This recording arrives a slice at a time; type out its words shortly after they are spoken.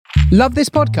Love this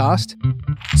podcast?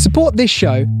 Support this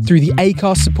show through the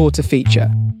Acast supporter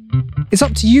feature. It's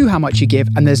up to you how much you give,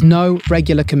 and there's no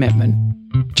regular commitment.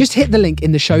 Just hit the link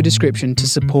in the show description to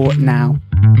support now.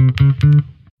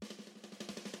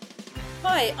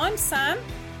 Hi, I'm Sam.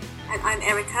 And I'm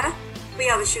Erica. We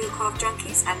are the Sugarcraft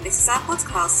Junkies, and this is our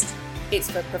podcast.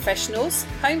 It's for professionals,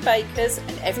 home bakers,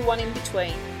 and everyone in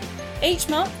between. Each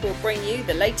month we'll bring you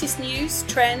the latest news,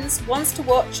 trends, ones to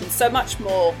watch, and so much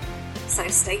more. So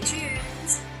stay tuned.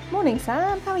 Morning,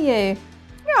 Sam. How are you?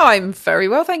 Yeah, I'm very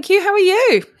well, thank you. How are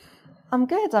you? I'm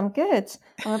good. I'm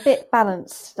a bit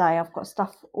balanced today. I've got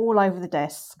stuff all over the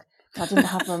desk. I didn't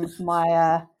have them for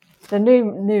my the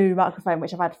new microphone,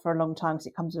 which I've had for a long time because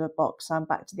it comes with a box. So I'm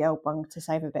back to the old one to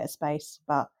save a bit of space.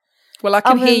 But well, I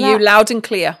can hear you loud and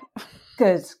clear.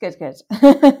 Good.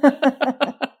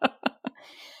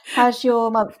 How's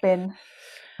your month been?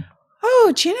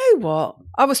 Oh, do you know what?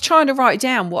 I was trying to write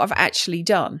down what I've actually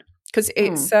done because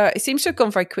it seems to have gone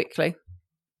very quickly.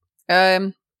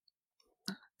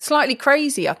 Slightly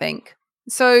crazy, I think.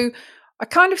 So I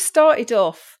kind of started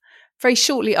off very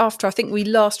shortly after I think we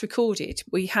last recorded.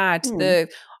 We had I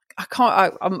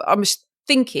was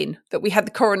thinking that we had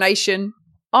the coronation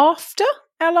after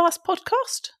our last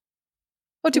podcast,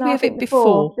 or did we have it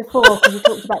before? Before,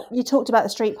 because you talked about the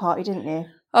street party, didn't you?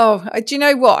 Oh, do you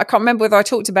know what? I can't remember whether I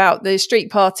talked about the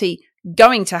street party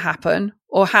going to happen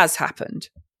or has happened.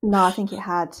 No, I think it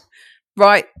had.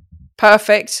 Right.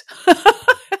 Perfect.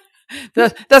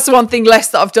 That's the one thing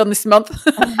less that I've done this month.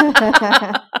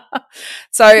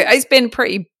 So it's been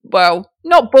pretty, well,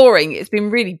 not boring. It's been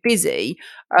really busy.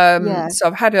 So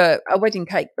I've had a wedding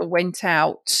cake that went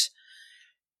out.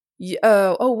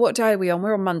 What day are we on?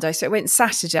 We're on Monday. So it went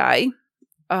Saturday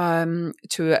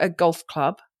to a golf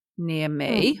club near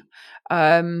me,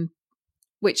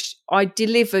 which I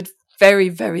delivered very,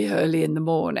 very early in the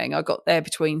morning. I got there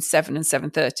between 7 and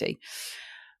 7:30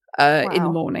 in the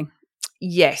morning.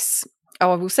 Yes.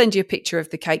 Oh, I will send you a picture of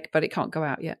the cake, but it can't go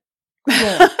out yet.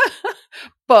 Yeah.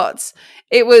 But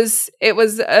it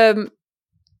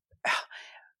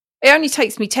only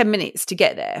takes me 10 minutes to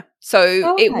get there.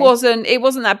 So it wasn't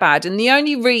that bad. And the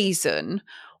only reason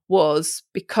was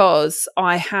because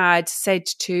I had said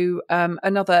to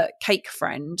another cake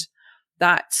friend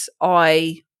that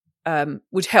I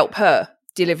would help her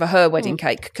deliver her wedding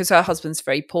cake because her husband's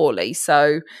very poorly.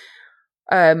 So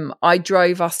I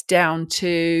drove us down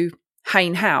to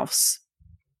Hayne House.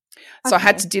 So I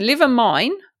had to deliver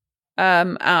mine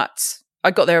I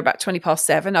got there about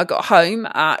 7:20. I got home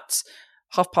at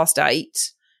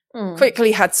 8:30,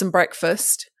 quickly had some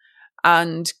breakfast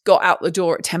and got out the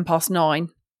door at 9:10.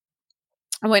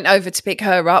 I went over to pick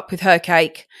her up with her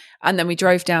cake, and then we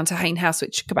drove down to Hayne House,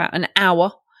 which took about an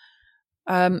hour,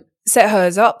 set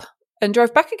hers up and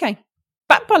drove back again.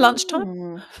 Back by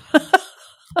lunchtime.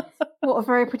 What a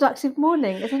very productive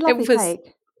morning. It's a lovely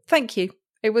cake. Thank you.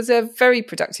 It was a very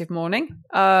productive morning.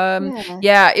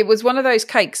 It was one of those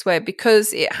cakes where,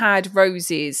 because it had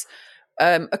roses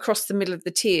across the middle of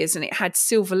the tiers and it had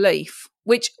silver leaf,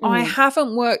 which I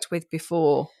haven't worked with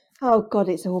before. Oh God,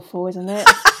 it's awful, isn't it?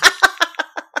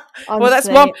 Well,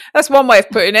 that's one way of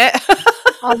putting it.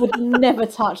 I would never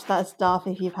touch that stuff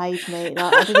if you paid me.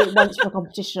 Like, I did it once for a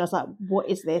competition. I was like, what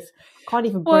is this? Can't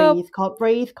even breathe,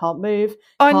 can't move.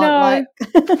 I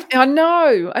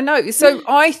know. So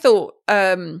I thought,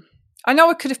 I know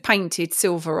I could have painted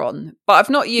silver on, but I've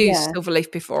not used silver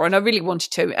leaf before and I really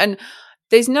wanted to. And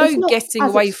there's no getting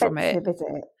away from it. Is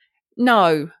it?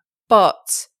 No,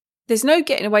 but there's no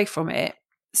getting away from it.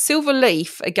 Silver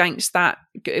leaf against that,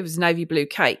 it was navy blue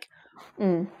cake.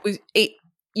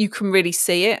 You can really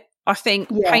see it. I think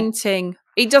painting,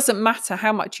 it doesn't matter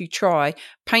how much you try,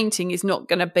 painting is not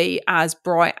going to be as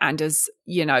bright and as,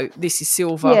 this is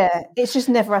silver. Yeah, it's just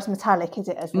never as metallic, is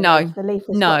it? As the leaf. The leaf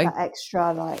has got that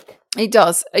extra, like... It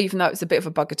does, even though it's a bit of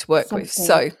a bugger to work with.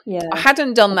 So I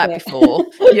hadn't done that before.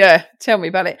 Yeah, tell me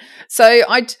about it. So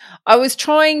I was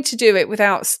trying to do it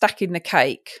without stacking the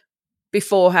cake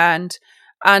beforehand,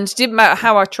 and it didn't matter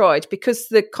how I tried because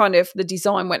the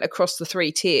design went across the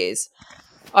 3 tiers.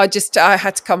 I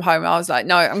had to come home and I was like,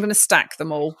 no, I'm going to stack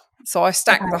them all. So I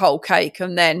stacked the whole cake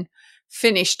and then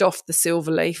finished off the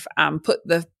silver leaf and put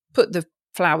the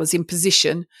flowers in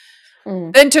position.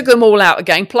 Then took them all out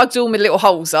again, plugged all my little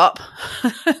holes up,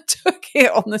 took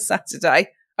it on the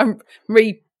Saturday and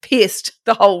re-pierced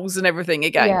the holes and everything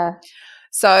again. Yeah.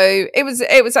 So it was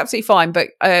absolutely fine, but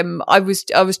I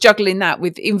was juggling that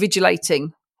with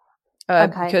invigilating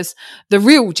because the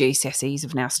real GCSEs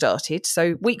have now started.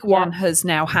 So week 1 has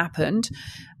now happened,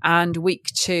 and week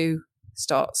 2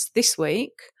 starts this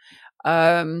week. So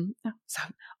I'm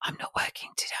not working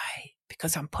today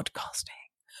because I'm podcasting.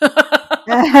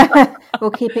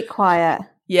 We'll keep it quiet.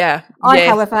 Yeah. I,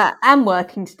 however, am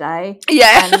working today.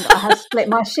 Yeah. And I have split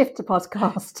my shift to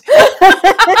podcast.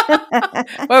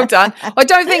 Well done. I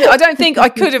don't think I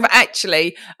could have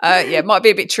actually. It might be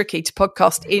a bit tricky to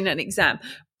podcast in an exam,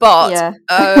 but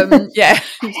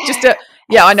just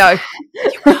I know.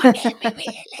 You can't hear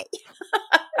me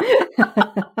really.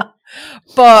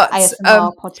 But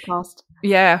ASMR podcast.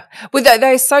 Yeah. Well,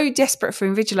 they're so desperate for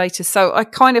invigilators. So I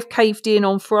kind of caved in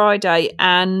on Friday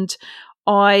and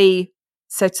I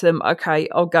said to them, okay,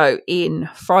 I'll go in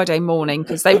Friday morning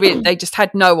because they just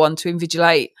had no one to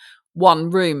invigilate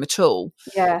one room at all.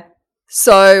 Yeah.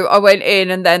 So I went in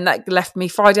and then that left me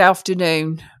Friday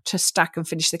afternoon to stack and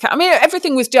finish the I mean,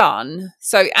 everything was done.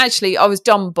 So actually I was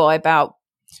done by about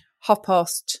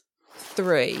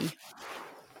 3:30.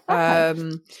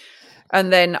 Okay.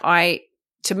 And then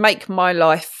to make my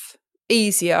life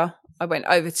easier, I went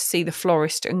over to see the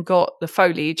florist and got the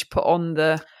foliage put on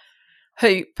the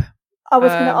hoop. I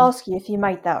was going to ask you if you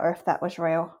made that or if that was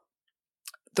real.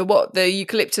 The what? The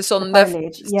eucalyptus on the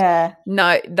foliage? Yeah.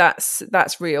 No,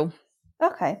 that's real.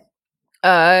 Okay.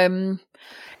 In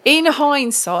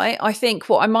hindsight, I think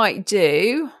what I might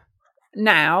do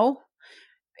now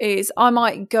is I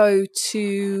might go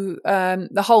to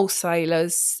the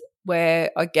wholesalers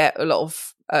where I get a lot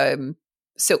of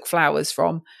silk flowers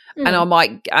from, and I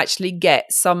might actually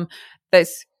get some.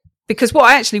 Because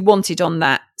what I actually wanted on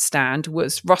that stand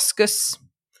was Ruscus.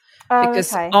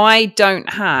 Because I don't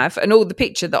have, and all the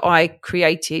picture that I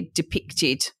created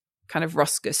depicted kind of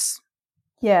Ruscus.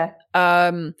 Yeah.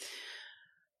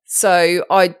 So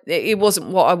it wasn't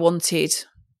what I wanted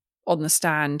on the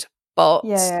stand, but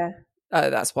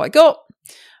that's what I got.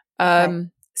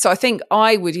 So I think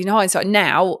I would, in hindsight,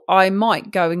 now I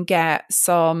might go and get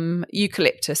some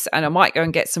eucalyptus and I might go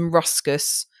and get some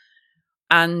Ruscus.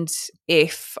 And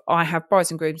if I have brides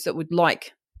and grooms that would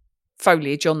like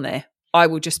foliage on there, I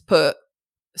will just put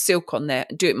silk on there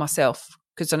and do it myself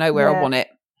because I know where I want it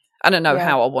and I know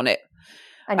how I want it.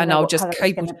 And I'll just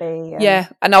cable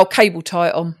and I'll cable tie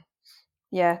it on.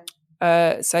 Yeah.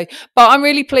 But I'm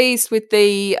really pleased with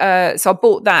the so I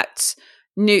bought that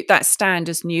stand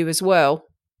as new as well.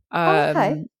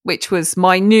 Which was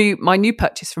my new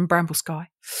purchase from Bramble Sky.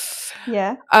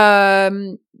 Yeah.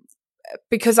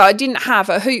 Because I didn't have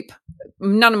a hoop.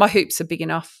 None of my hoops are big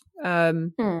enough.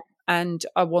 And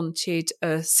I wanted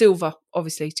a silver,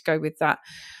 obviously, to go with that.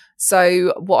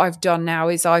 So what I've done now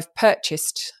is I've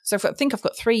purchased. So I think I've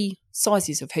got 3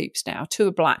 sizes of hoops now. 2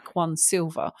 are black, 1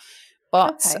 silver.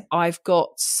 But I've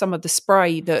got some of the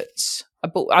spray that I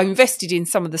bought. I invested in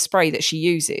some of the spray that she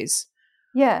uses.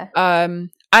 Yeah.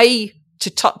 To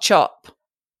touch up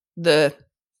the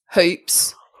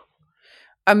hoops.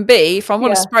 And B, if I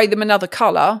want to spray them another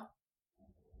colour,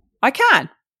 I can.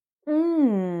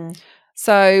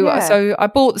 So I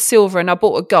bought the silver and I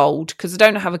bought a gold because I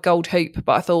don't have a gold hoop,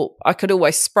 but I thought I could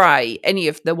always spray any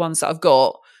of the ones that I've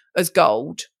got as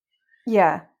gold.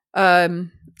 Yeah. So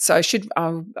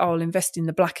I'll invest in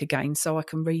the black again so I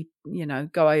can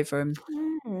go over and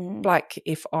black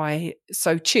if I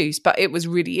so choose. But it was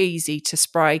really easy to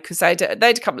spray because they had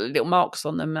a couple of little marks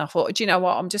on them. And I thought, do you know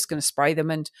what? I'm just going to spray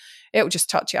them and it'll just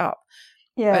touch it up.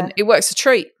 Yeah. And it works a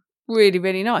treat. Really,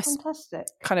 really nice. Fantastic.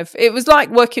 Kind of, it was like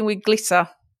working with glitter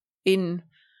in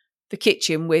the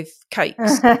kitchen with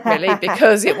cakes, really,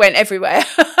 because it went everywhere.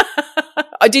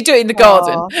 I did do it in the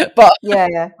garden, but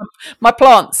my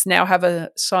plants now have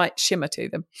a slight shimmer to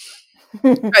them.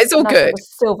 It's all good.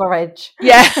 Silver edge.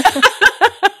 Yeah.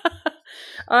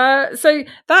 So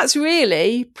that's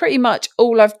really pretty much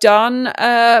all I've done,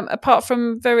 apart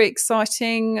from very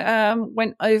exciting,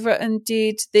 went over and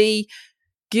did the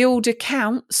Guild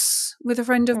accounts with a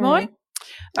friend of mine.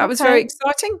 That was very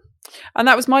exciting. And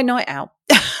that was my night out.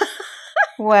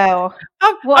 Well,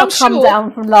 I'm come sure.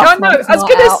 Down from last month. I was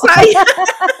going to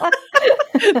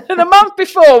say, the month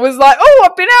before was like, oh,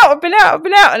 I've been out.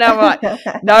 And I'm like,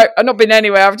 no, I've not been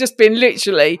anywhere. I've just been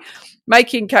literally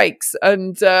making cakes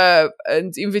and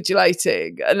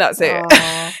invigilating, and that's it.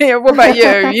 Yeah, what about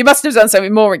you? You must have done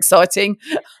something more exciting.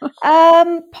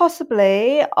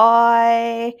 Possibly.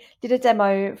 I did a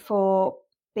demo for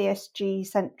BSG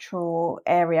Central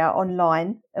area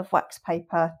online of wax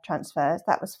paper transfers.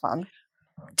 That was fun.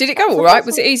 Did it go all right?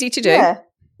 Was it easy to do?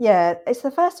 Yeah. It's the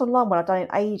first online one I've done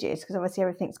in ages because obviously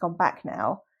everything's gone back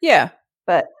now. Yeah.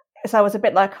 But so I was a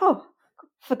bit like,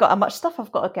 forgot how much stuff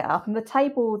I've got to get up. And the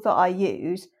table that I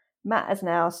use, Matt has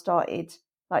now started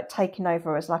like taking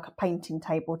over as like a painting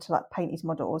table to like paint his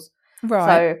models. Right.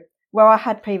 So where I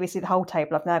had previously the whole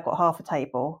table, I've now got half a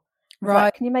table. Right.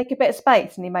 Like, can you make a bit of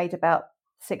space? And he made about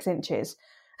 6 inches.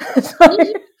 So,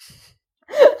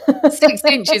 6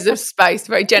 inches of space,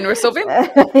 very generous of him.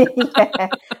 Yeah.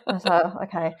 So,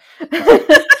 okay.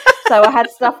 So I had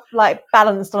stuff like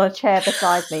balanced on a chair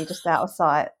beside me, just out of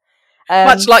sight.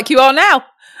 Much like you are now.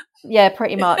 Yeah,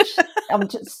 pretty much. I'm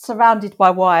just surrounded by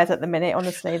wires at the minute,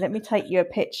 honestly. Let me take you a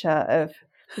picture of,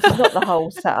 this is not the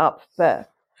whole setup, but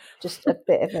just a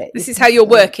bit of it. This is how you're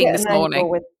working this morning.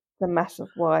 With the massive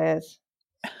wires.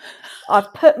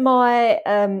 I've put my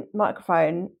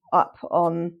microphone up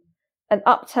on an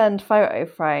upturned photo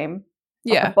frame,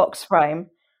 like a box frame,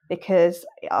 because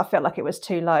I felt like it was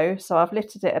too low. So I've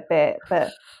lifted it a bit, but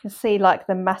you can see like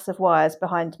the massive wires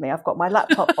behind me. I've got my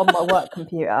laptop on my work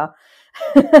computer.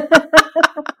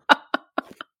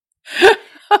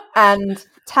 And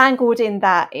tangled in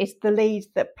that is the lead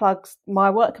that plugs my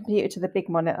work computer to the big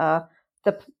monitor,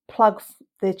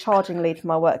 the charging lead for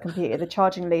my work computer, the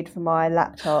charging lead for my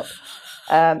laptop,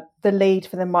 the lead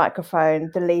for the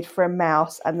microphone, the lead for a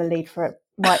mouse, and the lead for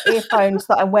my earphones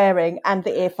that I'm wearing, and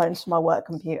the earphones for my work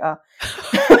computer.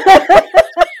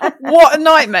 What a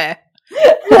nightmare.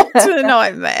 What a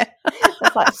nightmare.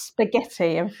 It's like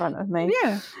spaghetti in front of me.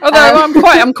 Yeah. Although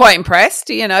I'm quite impressed,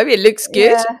 you know, it looks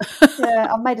good.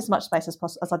 Yeah, I've made as much space as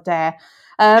possible as I dare.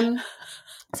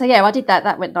 So yeah, I did that.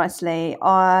 That went nicely. Did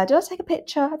I take a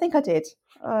picture? I think I did.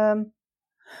 I'm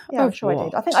sure I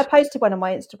did. I think I posted one on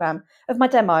my Instagram of my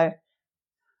demo.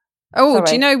 Oh, sorry.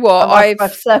 Do you know what?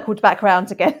 I've circled back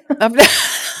around again.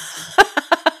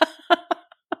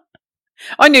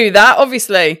 I knew that,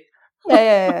 obviously.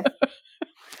 Yeah.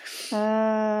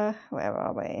 Where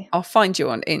are we? I'll find you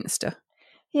on Insta.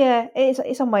 Yeah,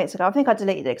 it's on my Instagram. I think I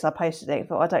deleted it because I posted it. I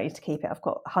thought I don't need to keep it. I've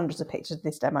got hundreds of pictures of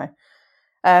this demo.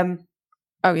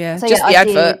 Oh yeah, so just the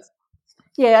advert.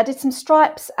 I did some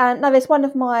stripes, and there's one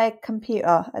of my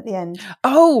computer at the end.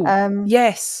 Oh,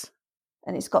 yes,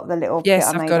 and it's got the little yes, bit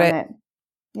I I've made got on it.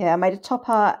 Yeah, I made a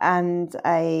topper and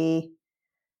a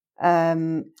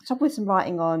top with some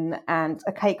writing on, and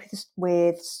a cake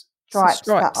with stripes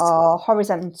that are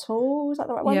horizontal. Is that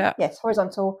the right one? Yeah. Yes,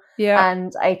 horizontal. Yeah.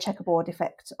 And a checkerboard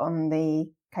effect on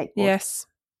the cake board. Yes.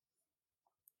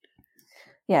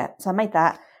 Yeah, so I made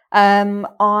that.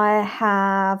 I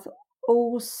have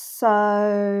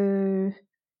also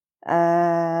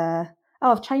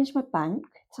I've changed my bank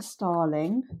to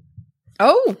Starling.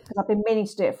 Oh, because I've been meaning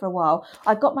to do it for a while.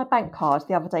 I got my bank card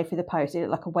the other day through the post. It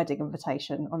looked like a wedding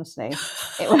invitation, honestly.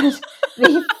 It was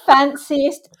the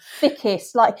fanciest,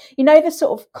 thickest, like, you know, the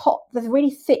sort of the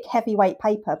really thick, heavyweight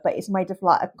paper, but it's made of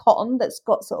like a cotton that's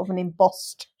got sort of an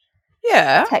embossed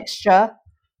texture.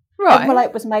 Right. The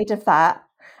envelope was made of that.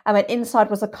 And then inside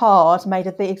was a card made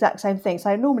of the exact same thing.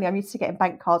 So normally I'm used to getting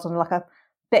bank cards on like a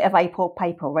bit of A4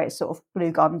 paper where it's sort of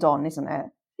glue gunned on, isn't it?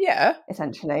 Yeah.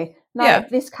 Essentially. No,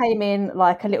 this came in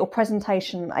like a little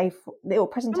presentation card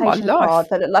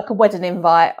that looked like a wedding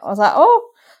invite. I was like, oh,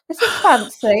 this is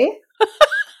fancy.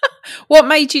 What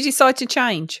made you decide to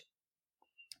change?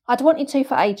 I'd wanted to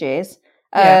for ages.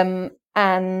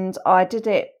 And I did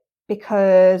it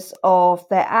because of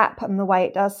their app and the way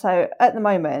it does. So at the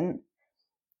moment,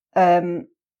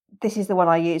 this is the one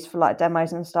I use for like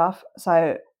demos and stuff.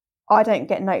 So I don't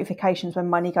get notifications when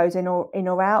money goes in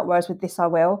or out, whereas with this I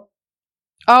will.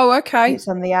 Oh, okay. It's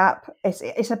on the app.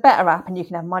 It's a better app, and you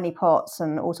can have money pots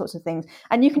and all sorts of things.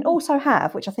 And you can also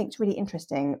have, which I think is really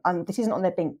interesting, and this isn't on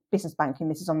their business banking,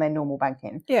 this is on their normal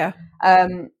banking. Yeah.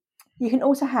 You can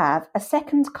also have a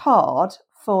second card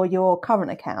for your current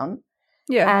account.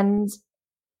 Yeah. And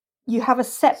you have a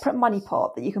separate money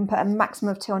pot that you can put a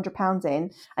maximum of £200 in,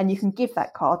 and you can give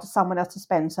that card to someone else to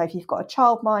spend. So if you've got a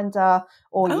childminder,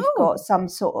 or you've got some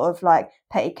sort of like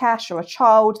petty cash, or a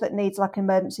child that needs like an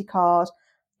emergency card,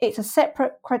 it's a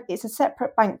separate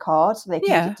bank card, so they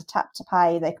can use it to tap to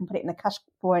pay. They can put it in a cash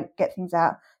point, get things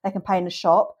out. They can pay in a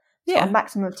shop. So a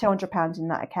maximum of £200 in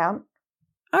that account.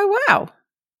 Oh wow!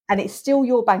 And it's still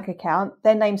your bank account.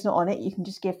 Their name's not on it. You can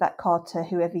just give that card to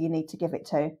whoever you need to give it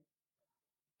to.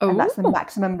 And that's the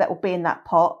maximum that will be in that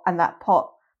pot. And that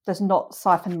pot does not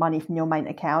siphon money from your main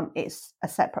account. It's a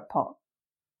separate pot.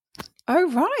 Oh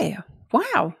right!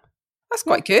 Wow, that's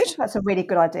quite good. That's a really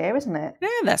good idea, isn't it? Yeah,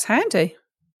 that's handy.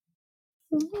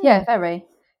 Yeah, very.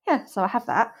 Yeah, so I have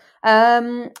that.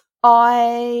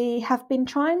 I have been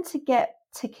trying to get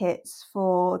tickets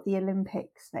for the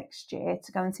Olympics next year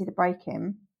to go and see the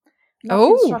break-in. I've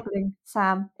been struggling,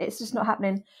 Sam. It's just not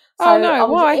happening. So I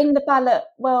was in the ballot.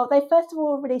 Well, they first of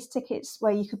all released tickets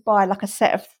where you could buy like a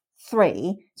set of 3. So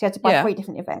you had to buy 3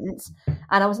 different events.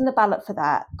 And I was in the ballot for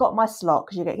that. Got my slot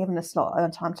because you get given a slot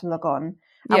and time to log on.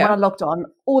 And when I logged on,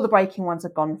 all the breaking ones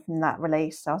had gone from that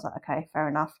release. So I was like, okay, fair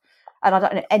enough. And I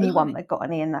don't know anyone that got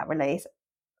any in that release.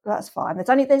 that's fine.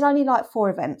 There's only like 4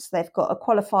 events. They've got a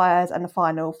qualifiers and a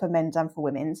final for men's and for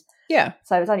women's. Yeah.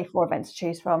 So there's only 4 events to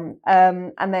choose from.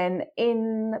 And then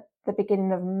in the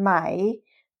beginning of May,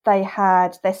 they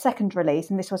had their second release,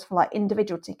 and this was for like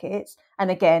individual tickets. And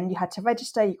again, you had to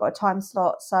register. You got a time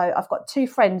slot. So I've got 2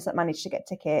 friends that managed to get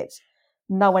tickets.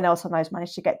 No one else I know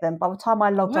managed to get them. By the time I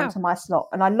logged onto my slot,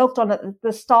 and I logged on at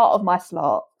the start of my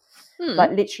slot,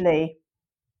 like literally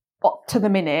up to the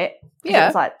minute. Yeah. It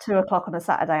was like 2:00 on a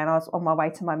Saturday, and I was on my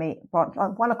way to my branch.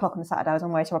 1:00 on a Saturday, I was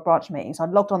on my way to a branch meeting. So I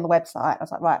logged on the website. I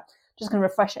was like, right, just going to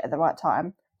refresh it at the right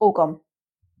time. All gone.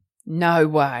 No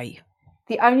way.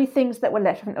 The only things that were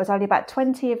left, I think there was only about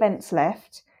 20 events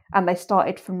left, and they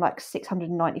started from like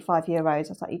 €695. I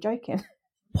was like, are you joking?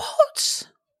 What?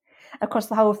 Across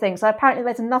the whole thing. So apparently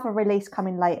there's another release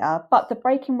coming later, but the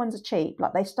breaking ones are cheap.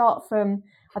 Like they start from,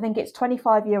 I think it's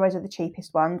 €25 are the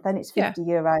cheapest one, then it's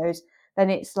 €50, then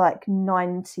it's like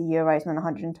 €90 and then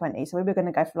 120. So we were going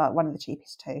to go for like one of the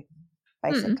cheapest 2,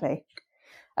 basically.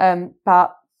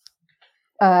 But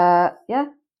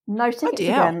no tickets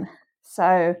again.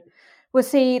 So we'll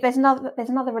see. There's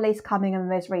another release coming, and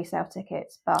there's resale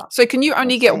tickets. But so can you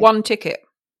only get one ticket?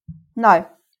 No.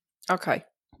 Okay.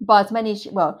 But as many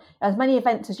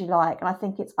events as you like, and I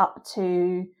think it's up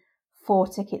to 4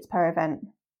 tickets per event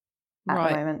at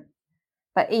the moment.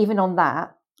 But even on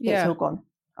that, it's all gone.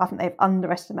 I think they've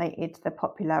underestimated the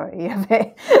popularity of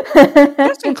it.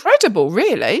 That's incredible,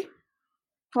 really.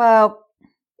 Well,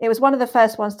 it was one of the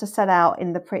first ones to sell out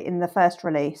in the first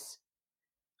release,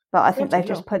 but I think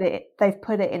they've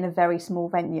put it in a very small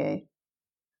venue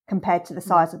compared to the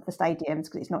size of the stadiums,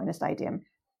 because it's not in a stadium.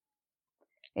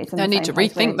 They need to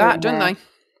rethink that, don't they?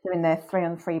 Doing their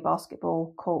 3-on-3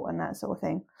 basketball court and that sort of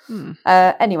thing.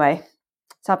 Anyway,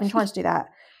 so I've been trying to do that.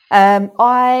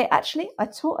 I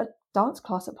taught a dance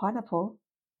class at Pineapple.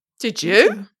 Did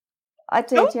you? I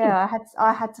did, yeah.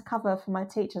 I had to cover for my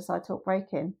teacher, so I taught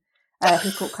breaking.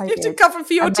 Who caught COVID. You had to cover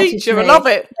for your teacher. I love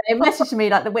it. They messaged me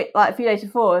like a few days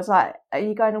before. It was like, "Are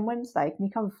you going on Wednesday? Can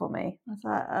you cover for me?" I was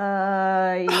like,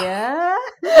 "Yeah."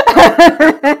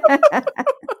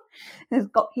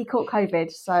 He caught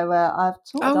COVID, so I've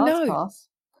taught a dance class.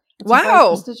 Wow,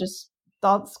 prestigious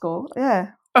dance school.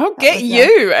 Yeah. Oh, get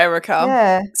you, Erica.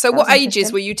 Yeah. So, what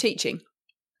ages were you teaching?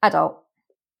 Adult.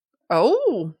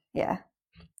 Oh. Yeah.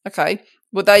 Okay.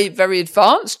 Were they very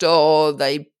advanced, or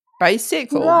they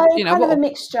basic, or no, kind of a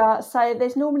mixture. So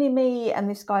there's normally me and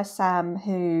this guy Sam,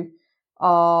 who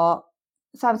are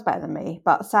Sam's better than me,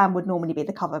 but Sam would normally be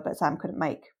the cover, but Sam couldn't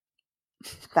make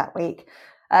that week.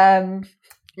 Are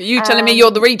you telling me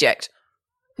you're the reject?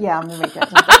 Yeah, I'm the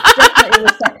reject. I'm definitely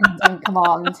the second in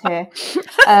command here.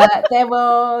 There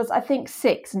was, I think,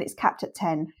 6, and it's capped at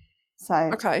 10. So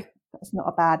okay, that's not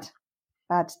a bad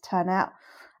turnout.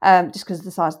 Just because of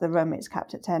the size of the room, it's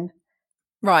capped at 10.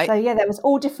 Right. So yeah, there was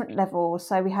all different levels.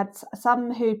 So we had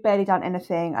some who'd barely done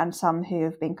anything, and some who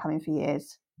have been coming for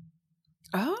years.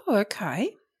 Oh,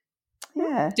 okay.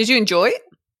 Yeah. Did you enjoy it?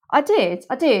 I did.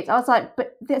 I was like,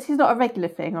 but this is not a regular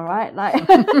thing, all right? Like,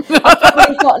 I've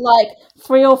probably got like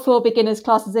 3 or 4 beginners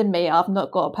classes in me. I've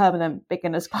not got a permanent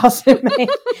beginners class in me.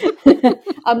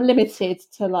 I'm limited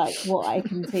to like what I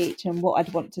can teach and what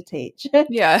I'd want to teach.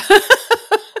 Yeah.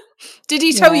 Did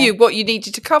he tell you what you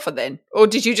needed to cover then? Or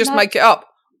did you just make it up?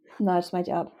 No, I just made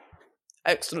it up.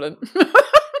 Excellent.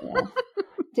 Yeah.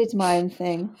 Did my own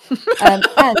thing. And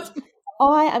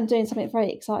I am doing something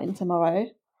very exciting tomorrow.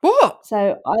 What?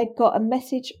 So I got a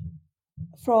message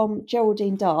from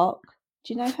Geraldine Dark.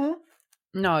 Do you know her?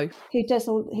 No. Who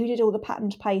did all the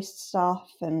patterned paste stuff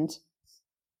and...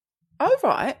 Oh,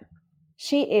 right.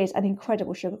 She is an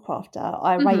incredible sugar crafter.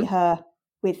 I rate her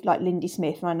with like Lindy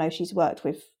Smith, and I know she's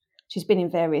been in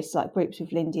various like groups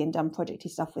with Lindy and done projecty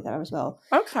stuff with her as well.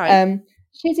 Okay.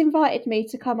 She's invited me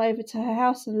to come over to her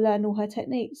house and learn all her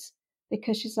techniques,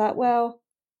 because she's like, well,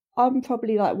 I'm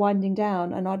probably like winding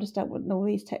down and I just don't want all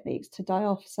these techniques to die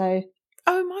off. So,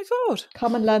 oh my God,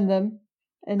 come and learn them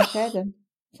and share them.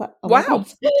 It's like, oh wow.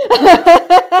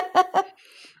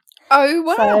 Oh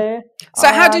wow. So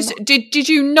how did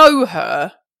you know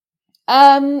her?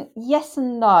 Yes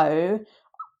and no.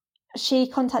 She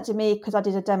contacted me because I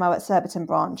did a demo at Surbiton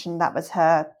branch, and that was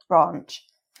her branch.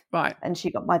 Right. And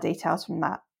she got my details from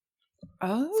that.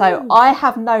 Oh. So I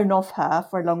have known of her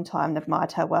for a long time and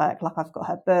admired her work. Like, I've got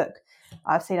her book.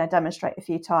 I've seen her demonstrate a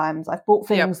few times. I've bought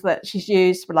things that she's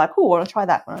used. We're like, oh, I want to try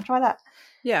that.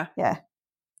 Yeah. Yeah.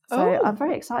 So I'm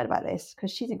very excited about this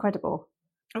because she's incredible.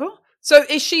 Oh. So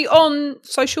is she on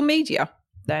social media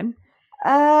then?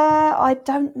 I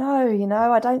don't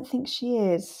know. I don't think she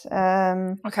is.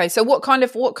 Okay. So what kind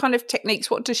of techniques?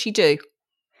 What does she do?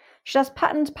 She does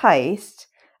patterned paste.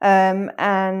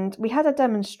 And we had a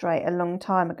demonstrate a long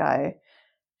time ago.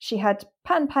 She had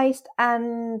pattern paste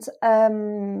and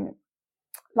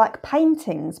like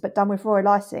paintings, but done with royal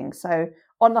icing. So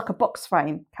on like a box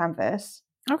frame canvas.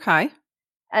 Okay.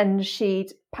 And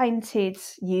she'd painted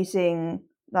using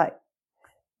like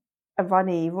a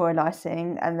runny royal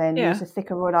icing, and then use a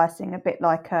thicker royal icing, a bit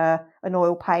like an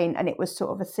oil paint, and it was sort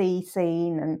of a sea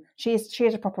scene. And she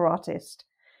is a proper artist.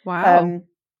 Wow.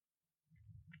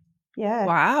 Yeah.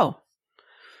 Wow.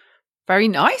 Very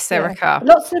nice, Erica.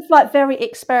 Yeah. Lots of like very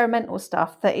experimental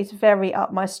stuff that is very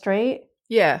up my street.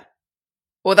 Yeah.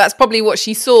 Well, that's probably what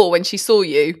she saw when she saw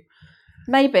you.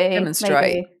 Maybe.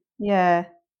 Demonstrate. Maybe. Yeah.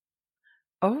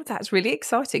 Oh, that's really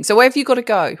exciting. So where have you got to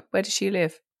go? Where does she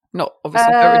live? Not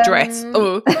obviously her address.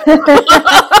 Oh.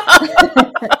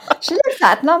 She lives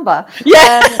at number.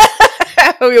 Yeah.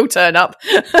 We all turn up.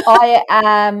 I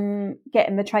am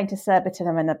getting the train to Surbiton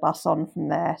and then a bus on from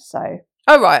there. So.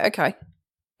 Oh, right. Okay.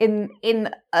 In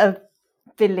a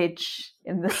village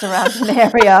in the surrounding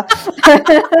area.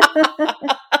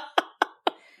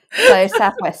 So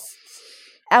southwest,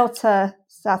 outer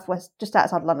southwest, just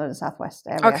outside London and southwest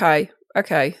area.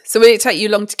 Okay. So will it take you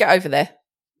long to get over there?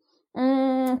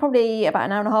 Probably about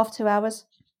an hour and a half, 2 hours.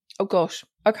 Oh gosh.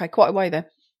 Okay, quite a way then.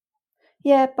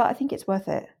 Yeah, but I think it's worth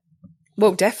it.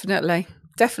 Well, definitely.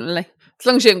 As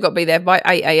long as you haven't got to be there by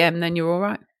 8 a.m, then you're all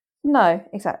right. No,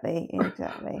 exactly.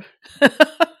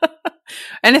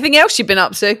 Anything else you've been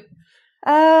up to?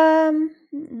 No.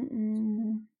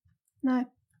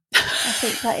 I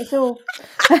think that is all.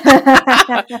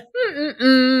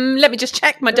 Let me just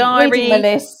check my diary. Reading my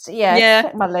list. Yeah.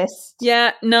 Check my list.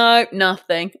 Yeah. No,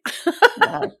 nothing.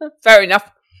 No. Fair enough.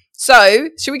 So,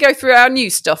 should we go through our new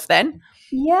stuff then?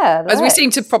 Yeah. As we seem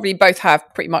to probably both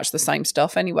have pretty much the same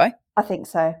stuff anyway. I think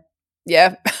so.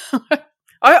 Yeah.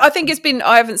 I think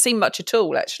I haven't seen much at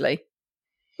all, actually.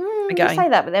 You say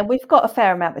that, but then we've got a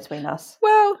fair amount between us.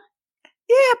 Well,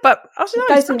 yeah, but I don't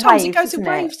know. Sometimes it goes in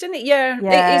waves, doesn't it? Yeah.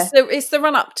 It's the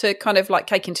run up to kind of like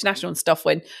Cake International and stuff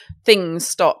when things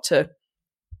start to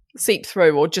seep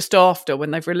through, or just after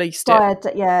when they've released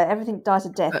it. Yeah, everything dies a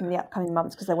death in the upcoming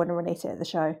months because they want to release it at the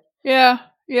show. Yeah.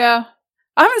 I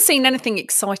haven't seen anything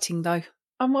exciting though.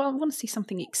 I want to see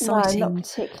something exciting not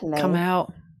particularly come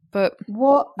out. But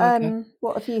what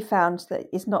have you found that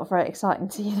is not very exciting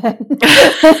to you then?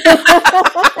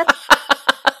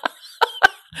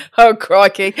 Oh,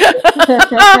 crikey.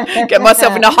 Get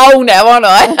myself in a hole now, aren't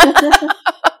I?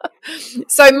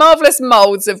 So Marvellous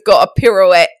Moulds have got a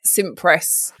Pirouette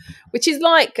Simpress, which is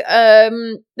like, they're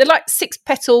like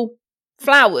 6-petal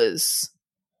flowers.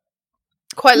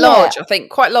 Quite large, I think.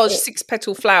 Quite large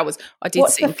 6-petal flowers.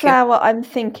 What's the flower I'm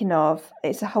thinking of?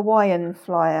 It's a Hawaiian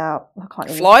fly out. I can't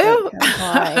even flyer?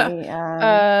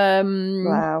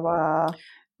 Flower.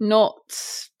 Not...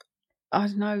 I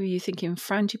don't know. Are you thinking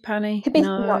frangipani?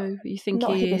 Are you thinking...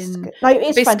 No,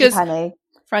 it is frangipani.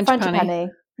 Frangipani.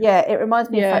 Yeah, it reminds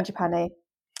me of frangipani.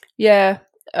 Yeah.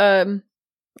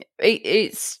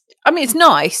 It's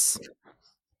nice.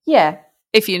 Yeah.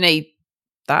 If you need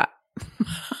that.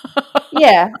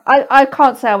 Yeah, I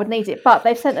can't say I would need it, but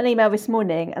they've sent an email this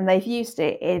morning and they've used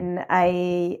it in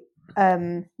a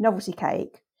novelty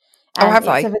cake. And have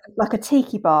they? Like a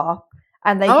tiki bar.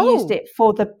 And they've used it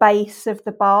for the base of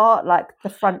the bar, like the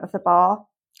front of the bar.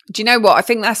 Do you know what? I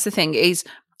think that's the thing, is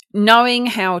knowing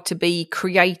how to be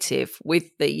creative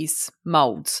with these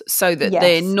moulds so that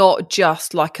they're not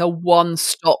just like a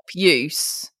one-stop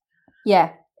use.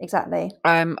 Yeah, exactly.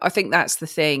 I think that's the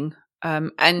thing.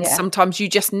 And sometimes you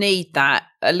just need that,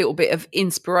 a little bit of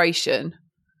inspiration.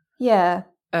 Yeah.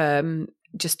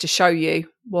 Just to show you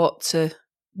what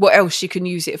else you can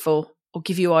use it for, or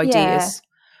give you ideas. Yeah.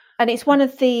 And it's one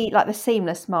of the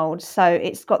seamless moulds, so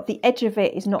it's got the edge of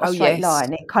it is not a straight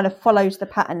line. It kind of follows the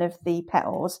pattern of the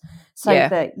petals, so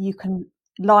that you can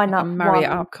line up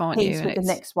one piece with the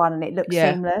next one, and it looks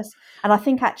seamless. And I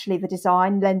think actually the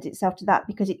design lends itself to that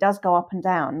because it does go up and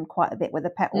down quite a bit, where the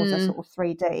petals are sort of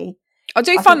 3D. I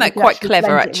do find that quite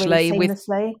clever, actually. Really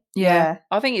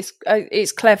I think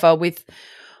it's clever with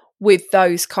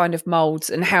those kind of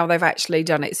moulds and how they've actually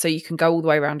done it, so you can go all the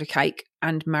way around a cake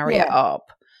and marry it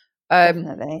up.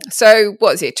 Definitely. So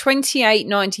what is it?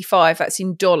 $28.95. That's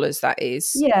in dollars. That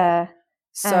is. Yeah.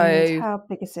 So and how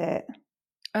big is it?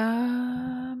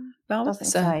 Doesn't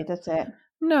say, does it?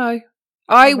 No.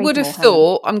 I would have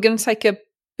thought. I'm going to take a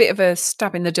bit of a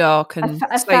stab in the dark and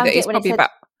say that it's probably about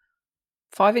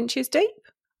 5 inches deep.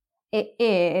 It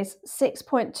is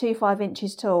 6.25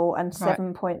 inches tall and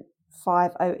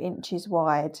 7.50 inches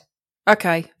wide.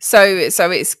 Okay, so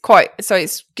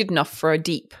it's good enough for a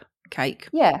deep cake.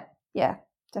 Yeah.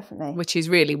 definitely. Which is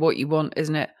really what you want,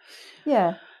 isn't it?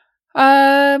 Yeah.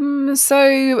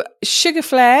 So Sugar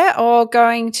Flare are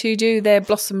going to do their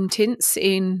Blossom tints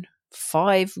in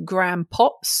 5-gram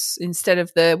pots instead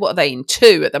of what are they in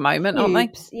 2 at the moment, Tubes.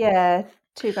 aren't they? Yeah,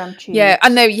 2-gram tubes. Yeah,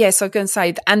 and I was going to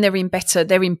say, and they're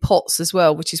in pots as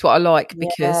well, which is what I like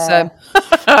because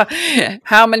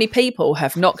how many people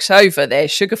have knocked over their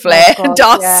Sugar Flare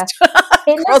dust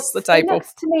across the table? It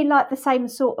looks to me like the same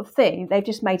sort of thing. They've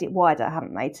just made it wider,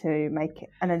 haven't they, to make it,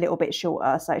 and a little bit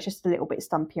shorter, so it's just a little bit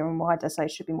stumpier and wider, so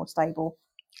it should be more stable.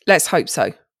 Let's hope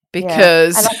so.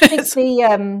 Because and I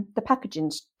think the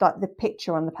packaging's, like the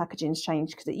picture on the packaging's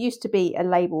changed, because it used to be a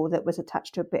label that was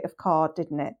attached to a bit of card,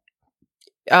 didn't it?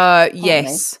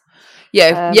 Yes.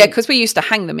 Because we used to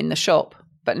hang them in the shop,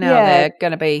 but now they're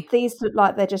going to be... These look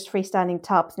like they're just freestanding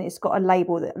tubs, and it's got a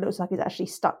label that looks like it's actually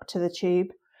stuck to the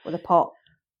tube or the pot.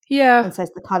 Yeah. And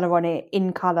says the colour on it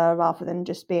in colour rather than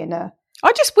just being a...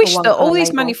 I just wish that all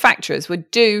these manufacturers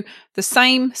would do the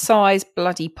same size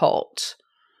bloody pot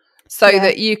so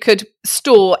that you could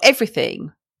store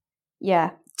everything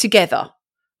together.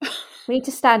 We need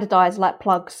to standardise like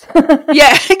plugs.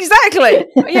 Yeah, exactly.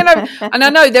 And I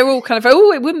know they're all kind of,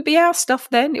 it wouldn't be our stuff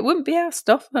then. It wouldn't be our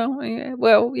stuff. Oh, yeah.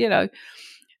 Well,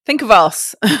 think of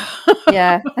us.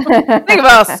 Yeah. Think of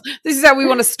us. This is how we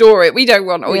want to store it. We don't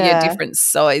want all your different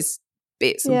size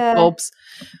bits and bobs.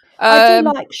 I do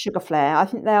like Sugar Flare. I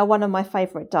think they are one of my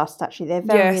favourite dusts, actually. They're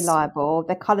very reliable.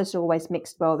 Their colours are always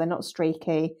mixed well. They're not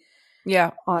streaky.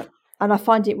 Yeah. And I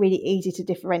find it really easy to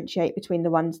differentiate between the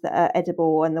ones that are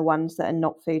edible and the ones that are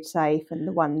not food safe and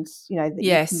the ones, that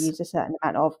you can use a certain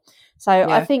amount of. So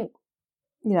I think,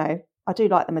 I do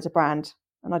like them as a brand.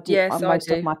 And I do. Most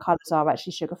of my colours are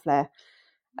actually Sugar Flare.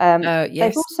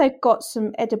 They've also got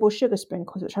some edible sugar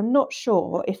sprinkles, which I'm not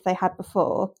sure if they had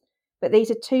before, but these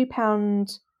are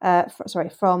 £2,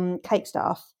 from Cake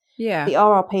Stuff. Yeah. The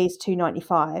RRP is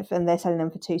 $2.95 and they're selling them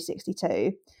for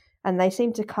 $2.62. And they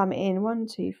seem to come in 1,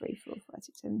 2, 3, 4, 5,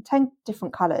 6, 7, 10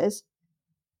 different colours,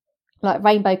 like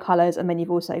rainbow colours. And then you've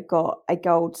also got a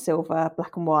gold, silver,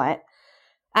 black and white.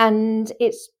 And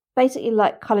it's basically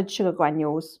like coloured sugar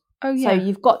granules. Oh, yeah. So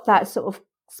you've got that sort of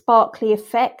sparkly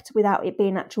effect without it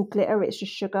being actual glitter. It's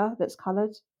just sugar that's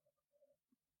coloured.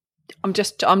 I'm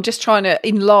just trying to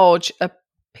enlarge a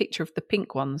picture of the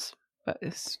pink ones. But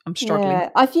I'm struggling. Yeah,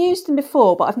 I've used them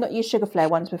before, but I've not used Sugar Flare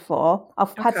ones before.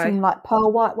 I've had some like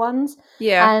pearl white ones.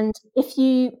 Yeah. And if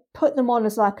you put them on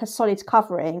as like a solid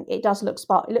covering, it does look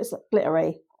sparkly. It looks like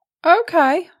glittery.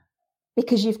 Okay.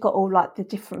 Because you've got all like the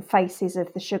different faces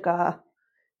of the sugar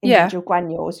individual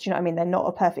granules. Do you know what I mean? They're not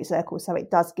a perfect circle, so it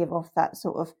does give off that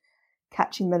sort of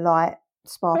catching the light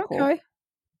sparkle. Okay.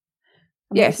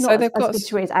 It's not as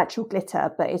glittery as actual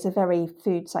glitter, but it's a very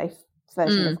food safe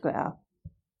version of glitter.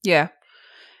 Yeah.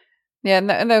 Yeah,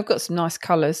 and they've got some nice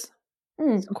colours.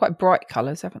 Some quite bright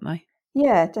colours, haven't they?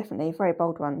 Yeah, definitely. Very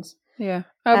bold ones. Yeah.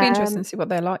 It'll be interesting to see what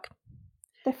they're like.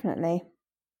 Definitely.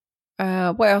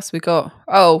 What else we got?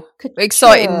 Oh, Couture.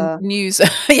 Exciting news.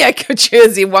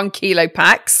 Couture's in 1 kilo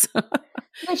packs.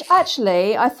 Which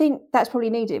actually, I think that's probably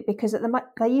needed because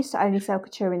they used to only sell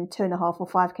Couture in 2.5 or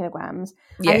 5 kilograms.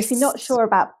 Yes. And if you're not sure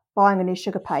about buying a new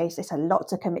sugar paste, it's a lot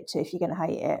to commit to if you're going to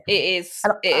hate it. It is.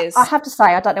 It is. I have to say,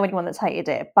 I don't know anyone that's hated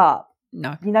it, but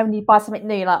no. When you buy something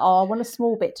new, you're like, I want a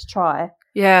small bit to try.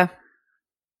 Yeah.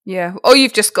 Yeah. Or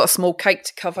you've just got a small cake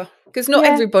to cover. Because not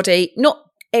everybody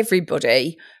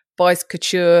buys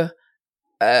Couture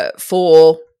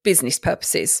for business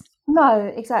purposes.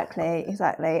 No, exactly.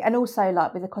 And also,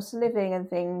 like with the cost of living and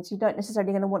things, you don't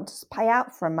necessarily going to want to pay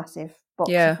out for a massive box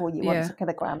before you want a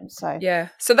kilogram. So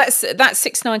so that's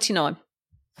 $6.99.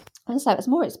 And so it's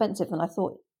more expensive than I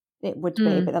thought it would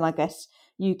be, but then I guess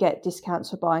you get discounts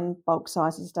for buying bulk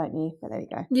sizes, don't you? But there you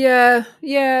go.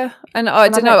 Yeah. And I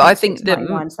don't know. I think that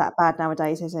mine's that bad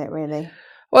nowadays, is it really?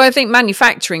 Well, I think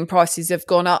manufacturing prices have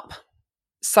gone up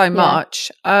so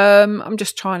much. I'm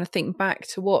just trying to think back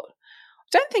to what.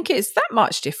 I don't think it's that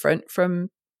much different from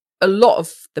a lot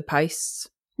of the pastes.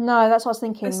 No, that's what I was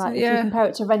thinking. Like if you compare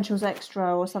it to Rentals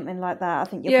Extra or something like that, I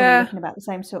think you're probably looking about the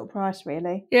same sort of price,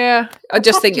 really. Yeah, I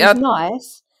just think it's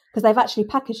nice because they've actually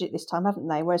packaged it this time, haven't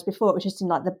they? Whereas before it was just in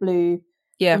like the blue.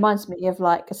 Yeah, reminds me of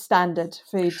like a standard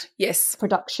food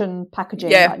production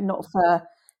packaging. Yeah, like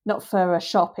not for a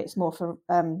shop. It's more for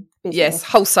business. Yes,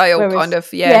 wholesale kind of.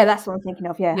 Yeah, that's what I'm thinking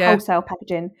of. Yeah, wholesale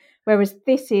packaging. Whereas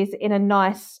this is in a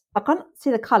nice, I can't see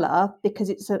the colour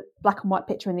because it's a black and white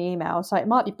picture in the email. So it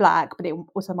might be black, but it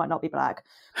also might not be black.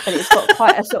 But it's got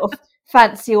quite a sort of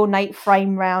fancy ornate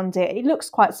frame around it. It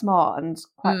looks quite smart and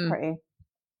quite pretty.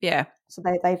 Yeah. So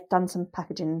they've done some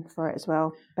packaging for it as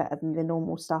well, better than the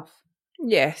normal stuff.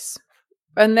 Yes.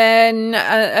 And then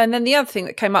the other thing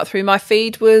that came up through my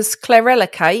feed was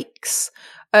Clarella Cakes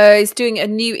is doing a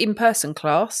new in-person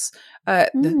class,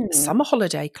 the summer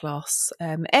holiday class,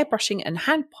 airbrushing and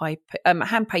hand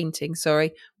painting,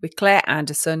 with Claire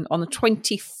Anderson on the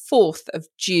 24th of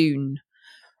June.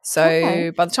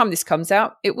 So by the time this comes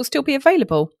out, it will still be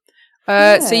available.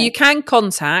 So you can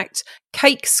contact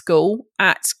Cake School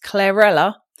at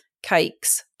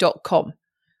clarellacakes.com.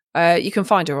 You can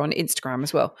find her on Instagram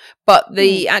as well. But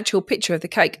the actual picture of the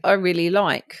cake I really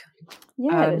like.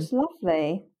 Yeah, it's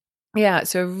lovely. Yeah,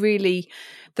 it's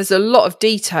there's a lot of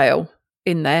detail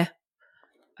in there.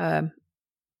 Yeah,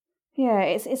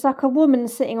 it's like a woman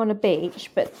sitting on a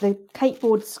beach, but the cake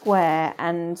board's square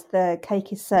and the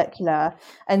cake is circular,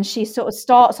 and she sort of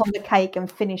starts on the cake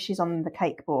and finishes on the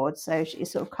cake board, so she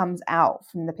sort of comes out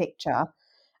from the picture.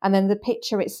 And then the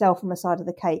picture itself on the side of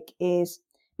the cake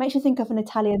makes you think of an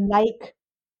Italian lake,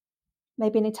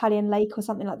 maybe an Italian lake or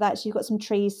something like that. So you've got some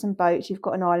trees, some boats, you've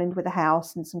got an island with a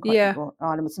house and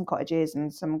island with some cottages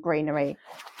and some greenery.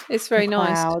 It's very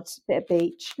nice. Clouds, bit of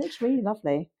beach. Looks really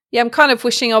lovely. Yeah, I'm kind of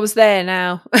wishing I was there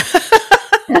now.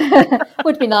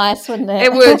 Would be nice, wouldn't it?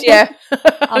 It would, yeah.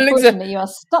 Unfortunately, you are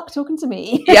stuck talking to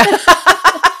me. Yeah.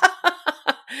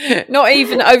 Not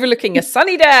even overlooking a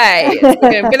sunny day. It's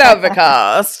a bit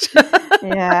overcast.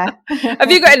 Yeah.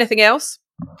 Have you got anything else?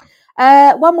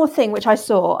 One more thing which I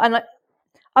saw, and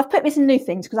I've put this in new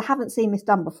things because I haven't seen this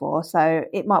done before, so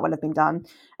it might well have been done.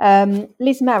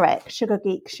 Liz Merrick, Sugar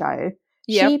Geek Show.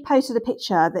 Yep. She posted a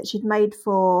picture that she'd made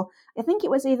for, I think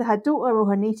it was either her daughter or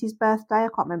her niece's birthday. I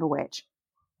can't remember which.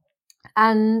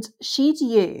 And she'd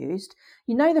used,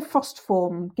 the frost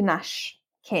form ganache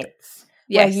kits,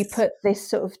 where you put this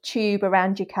sort of tube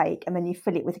around your cake and then you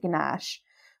fill it with ganache.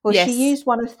 Well, she used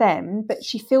one of them, but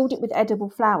she filled it with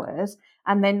edible flowers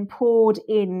and then poured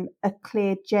in a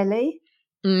clear jelly.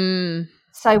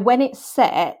 So when it's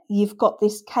set, you've got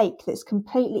this cake that's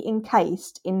completely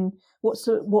encased in what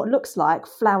looks like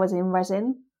flowers in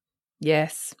resin.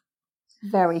 Yes.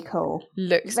 Very cool.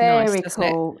 Looks very nice,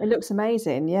 doesn't cool. It looks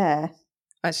amazing, yeah.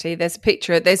 Actually, there's a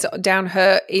picture. There's down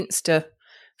her Insta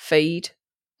feed.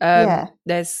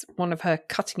 There's one of her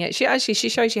cutting it. She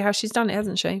shows you how she's done it,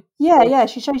 hasn't she? Yeah.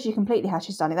 She shows you completely how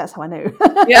she's done it. That's how I knew.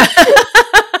 Yeah.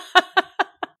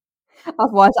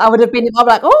 Otherwise, I'm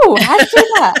like, oh, how do you do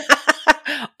that?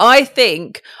 I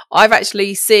think I've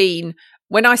actually seen.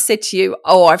 When I said to you,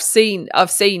 I've seen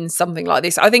something like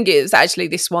this. I think it was actually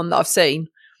this one that I've seen.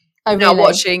 Oh, now really?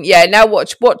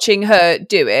 watching her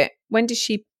do it. When did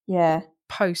she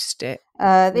post it?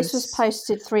 This was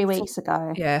posted 3 weeks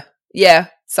ago. Yeah.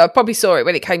 So I probably saw it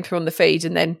when it came through on the feed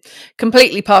and then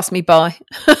completely passed me by.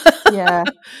 Yeah.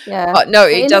 But no,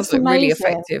 it does look really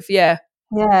effective. Yeah.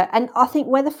 Yeah, and I think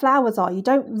where the flowers are, you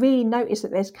don't really notice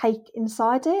that there's cake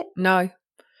inside it. No.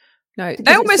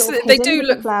 They almost they do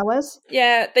look flowers.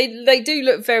 Yeah, they do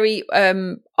look very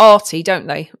arty, don't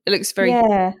they? It looks very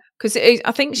because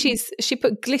I think she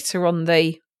put glitter on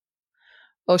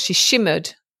she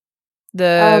shimmered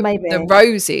the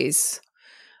roses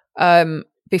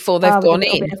before they've gone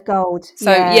in. A bit of gold.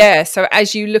 So so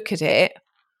as you look at it,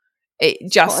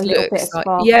 it just looks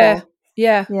like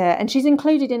Yeah, and she's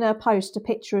included in her post a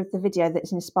picture of the video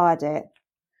that's inspired it.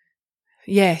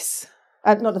 Yes.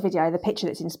 Not the video, the picture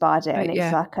that's inspired it, and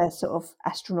it's like a sort of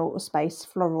astronaut or space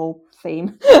floral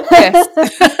theme. Yes.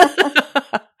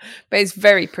 But it's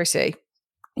very pretty.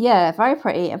 Yeah, very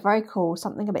pretty and very cool.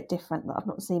 Something a bit different that I've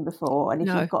not seen before. And if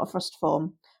you've got a frost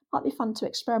form, might be fun to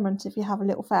experiment if you have a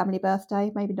little family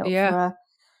birthday. Maybe not for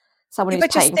someone who's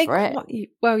paying for it.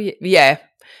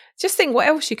 Just think what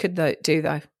else you could do,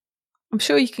 though. I'm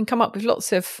sure you can come up with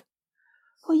lots of...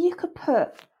 Well, you could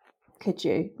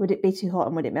you? Would it be too hot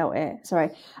and would it melt it?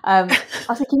 Sorry. I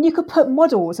was thinking you could put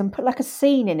models and put like a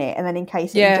scene in it and then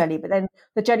encase it in jelly, but then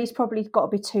the jelly's probably got to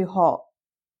be too hot.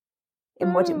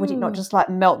 And would it not just like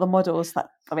melt the models?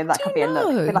 That could be a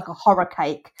look. It'd be like a horror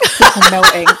cake, people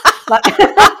melting, like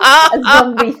a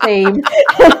zombie theme.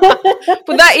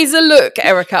 Well, that is a look,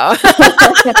 Erica.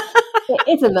 It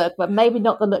is a look, but maybe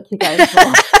not the look you're going for.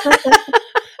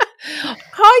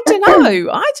 I don't know.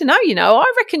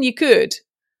 I reckon you could.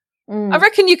 I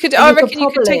reckon you could. I reckon you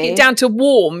could take it down to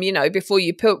warm, before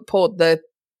you poured the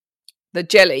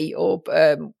jelly or.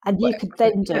 And you could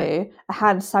then do a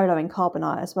Han Solo in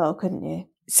carbonite as well, couldn't you?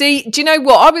 See, do you know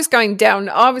what I was going down?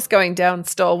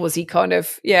 Star Warsy kind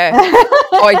of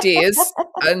ideas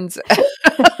and.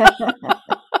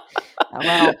 Oh,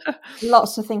 well,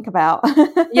 lots to think about.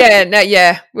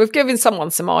 We've given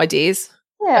someone some ideas.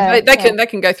 Yeah, they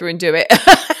can go through and do it.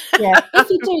 Yeah, if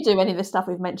you do any of the stuff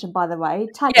we've mentioned, by the way,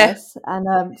 tag us,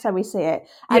 and so we see it.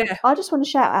 And I just want to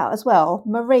shout out as well,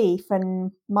 Marie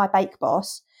from My Bake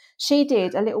Boss. She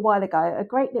did a little while ago a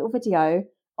great little video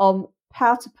on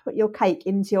how to put your cake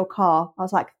into your car. I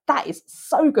was like, that is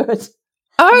so good.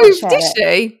 Oh, did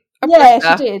she?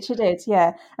 Yeah, she did.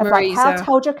 Yeah, of like how to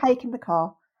hold your cake in the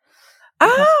car.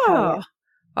 Oh,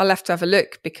 I'll have to have a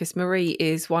look because Marie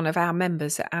is one of our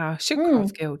members at our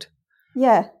Sugarcraft Guild.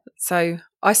 Yeah. So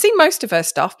I see most of her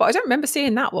stuff, but I don't remember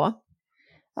seeing that one.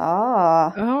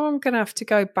 Ah. Oh, I'm going to have to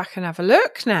go back and have a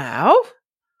look now.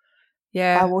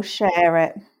 Yeah. I will share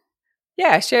it.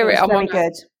 Yeah, share it. It's very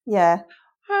good. Yeah.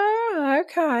 Oh,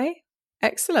 okay.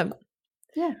 Excellent.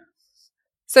 Yeah.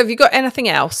 So have you got anything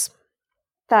else?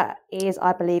 That is,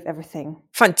 I believe, everything.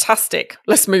 Fantastic.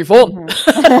 Let's move on.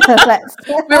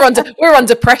 Mm-hmm. We're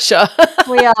under pressure.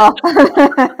 We are.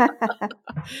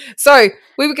 So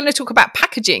we were going to talk about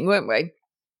packaging, weren't we?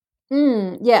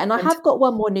 Yeah, and I have got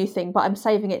one more new thing, but I'm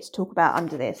saving it to talk about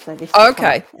under this. So this.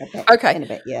 Okay. In a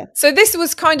bit, yeah. So this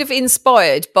was kind of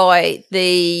inspired by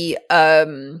the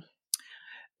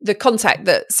contact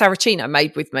that Saracino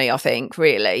made with me, I think,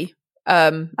 really,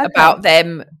 about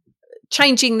them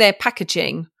changing their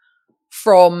packaging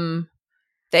from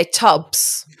their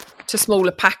tubs to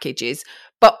smaller packages,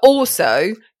 but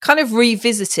also kind of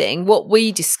revisiting what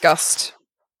we discussed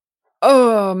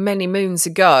many moons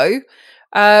ago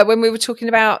when we were talking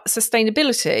about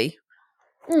sustainability.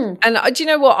 And do you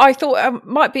know what? I thought it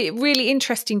might be really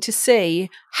interesting to see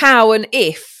how and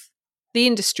if the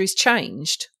industry's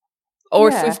changed or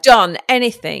if we've done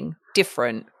anything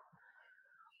different.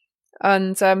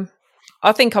 And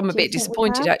I think I'm a bit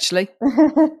disappointed, actually.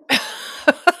 The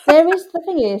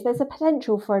thing is, there's a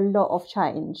potential for a lot of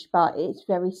change, but it's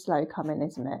very slow coming,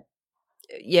 isn't it?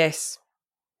 Yes.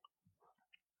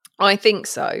 I think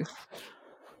so.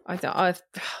 I don't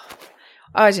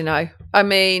know. I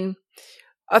mean,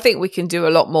 I think we can do a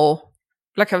lot more.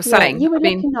 Like I was saying. You were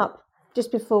looking up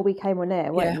just before we came on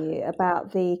air, weren't you,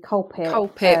 about the coal pit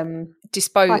piping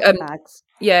bags.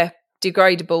 Yeah,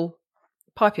 degradable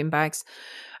piping bags.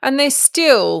 And they're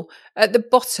still at the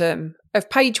bottom of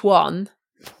page 1.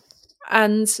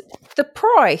 And the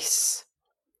price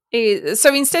is,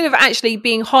 so instead of actually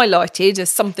being highlighted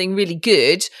as something really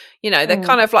good, they're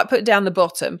kind of like put down the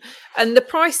bottom. And the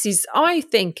price is, I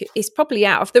think, is probably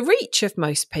out of the reach of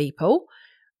most people,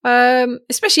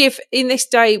 especially if in this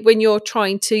day when you're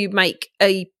trying to make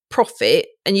a profit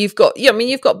and you've got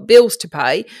bills to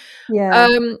pay. Yeah.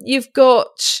 You've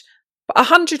got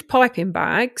 100 piping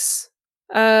bags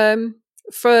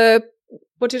for,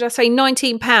 what did I say,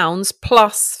 £19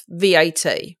 plus VAT.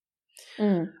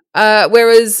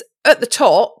 Whereas at the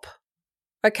top,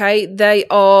 they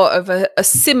are of a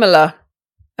similar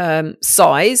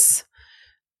size.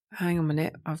 Hang on a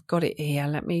minute, I've got it here.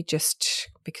 Let me just,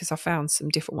 because I found some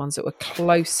different ones that were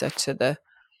closer to the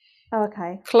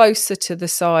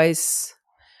size.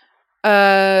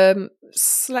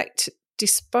 Select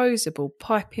disposable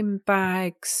piping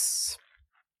bags.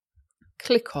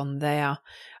 Click on there,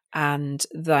 and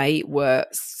they were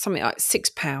something like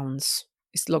 £6.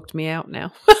 It's logged me out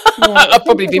now. Yeah, I've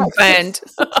probably been banned.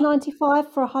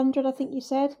 $6.95 for 100, I think you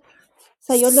said.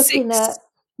 So you're looking at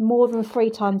more than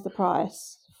 3 times the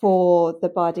price for the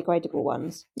biodegradable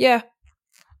ones. Yeah,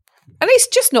 and it's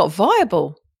just not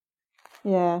viable.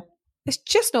 Yeah, it's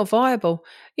just not viable.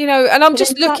 And I'm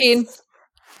just looking.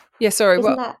 Yeah, sorry.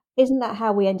 Isn't that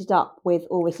how we ended up with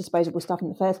all this disposable stuff in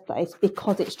the first place?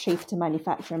 Because it's cheaper to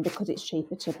manufacture and because it's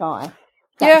cheaper to buy.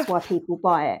 That's why people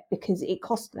buy it, because it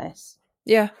costs less.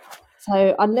 Yeah.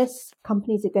 So unless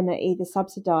companies are going to either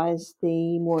subsidise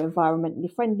the more environmentally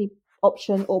friendly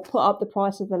option or put up the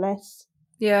price of the less,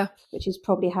 which is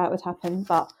probably how it would happen.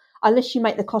 But unless you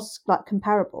make the costs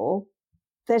comparable,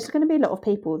 there's going to be a lot of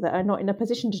people that are not in a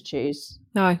position to choose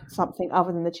something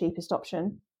other than the cheapest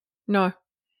option. No.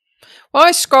 Well,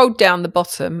 I scrolled down the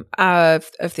bottom of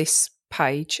this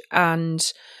page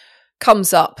and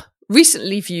comes up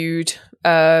recently viewed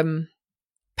pens,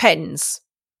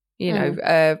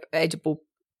 edible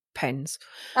pens.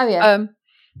 Oh, yeah.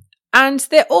 And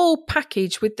they're all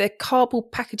packaged with their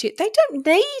cardboard packaging. They don't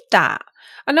need that.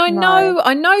 And I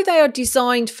know they are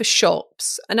designed for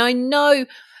shops, and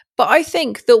but I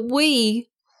think that we've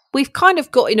kind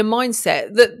of got in a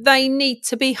mindset that they need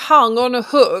to be hung on a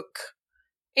hook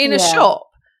in a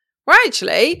shop. Well,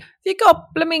 actually, if you've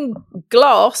got blooming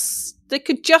glass, they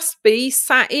could just be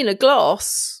sat in a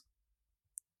glass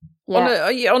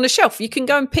on a shelf. You can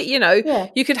go and pick,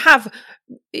 you could have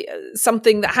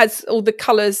something that has all the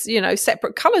colours,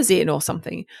 separate colours in or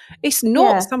something. It's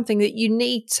not something that you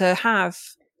need to have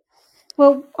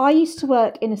Well, I used to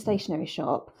work in a stationery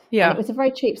shop. Yeah. And it was a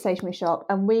very cheap stationery shop,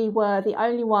 and we were the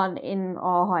only one in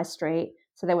our high street.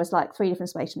 So there was like 3 different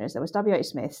stationers. There was WH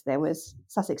Smith's, there was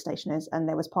Sussex Stationers, and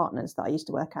there was Partners that I used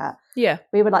to work at. Yeah.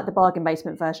 We were like the bargain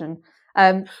basement version.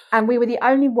 And we were the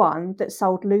only one that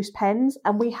sold loose pens,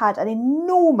 and we had an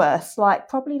enormous,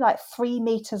 probably 3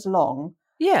 meters long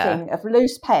thing of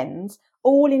loose pens,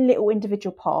 all in little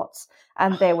individual pots.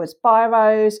 And there was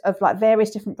biros of various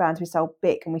different brands. We sold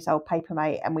Bic, and we sold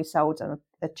Papermate, and we sold a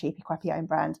cheapy, crappy own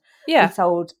brand. Yeah. We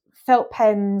sold felt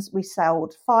pens, we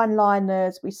sold fine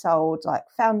liners, we sold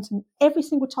fountain, every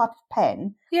single type of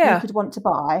pen you could want to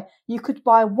buy. You could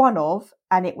buy one of,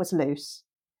 and it was loose.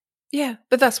 Yeah,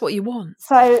 but that's what you want.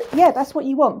 So, that's what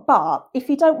you want. But if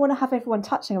you don't want to have everyone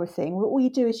touching everything, all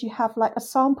you do is you have a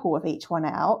sample of each one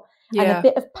out and a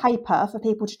bit of paper for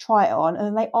people to try it on. And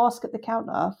then they ask at the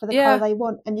counter for the colour they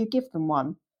want, and you give them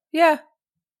one. Yeah.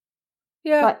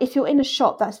 Yeah. If you're in a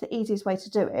shop, that's the easiest way to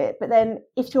do it. But then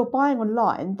if you're buying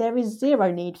online, there is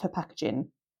zero need for packaging.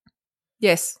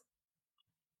 Yes.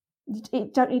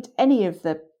 You don't need any of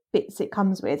the bits it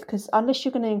comes with, because unless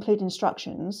you're going to include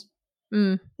instructions,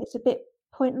 it's a bit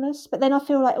pointless. But then I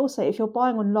feel also if you're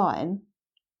buying online,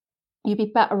 you'd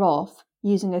be better off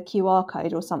using a QR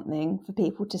code or something for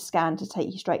people to scan to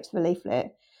take you straight to the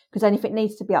leaflet. Because then if it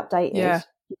needs to be updated,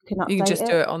 you can update it. You can just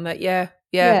do it on that. Yeah.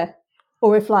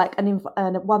 Or if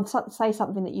say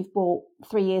something that you've bought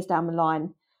 3 years down the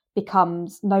line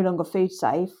becomes no longer food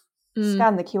safe,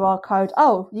 scan the QR code.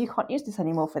 Oh, you can't use this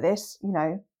anymore for this,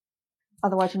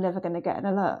 otherwise you're never going to get an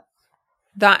alert.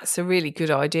 That's a really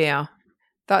good idea.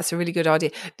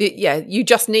 You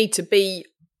just need to be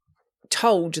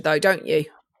told though, don't you?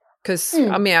 Because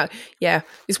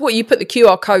it's what you put the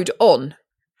QR code on.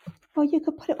 Well, you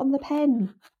could put it on the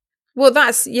pen. Well,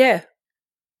 that's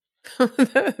that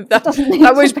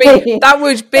would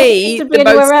be the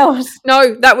most else.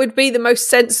 No, that would be the most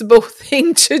sensible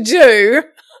thing to do.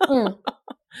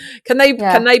 Can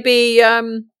they be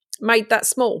made that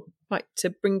small, to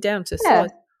bring down to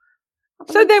size?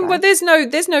 So then, well, there's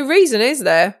no reason, is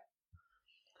there?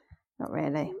 Not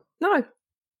really. No.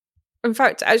 In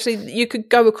fact, actually, you could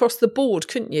go across the board,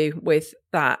 couldn't you, with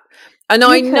that? And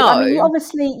I know. I mean,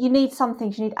 obviously, you need some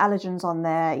things. You need allergens on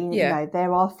there. You know,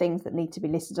 there are things that need to be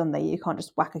listed on there. You can't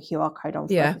just whack a QR code on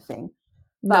for everything.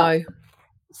 But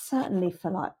certainly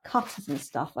for cutters and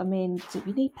stuff. I mean, do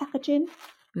you need packaging?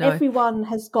 No. Everyone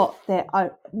has got their own.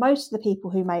 Most of the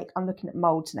people who make. I'm looking at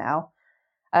moulds now.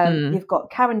 You've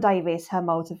got Karen Davis. Her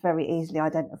moulds are very easily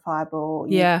identifiable.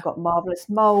 You've got Marvelous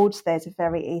Moulds. There's a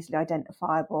very easily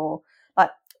identifiable.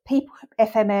 People,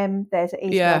 FMM, there's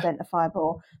easily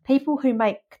identifiable. People who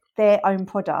make their own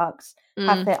products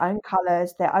have their own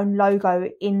colours, their own logo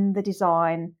in the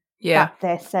design that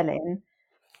they're selling.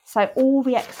 So all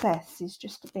the excess is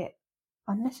just a bit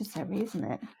unnecessary, isn't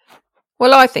it?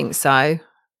 Well, I think so.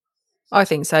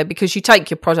 Because you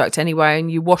take your product anyway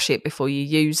and you wash it before you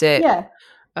use it.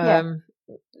 And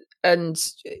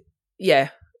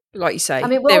like you say, I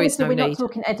mean, there is no we're need. not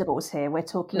talking edibles here. We're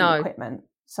talking equipment.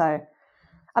 So,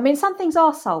 I mean, some things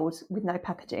are sold with no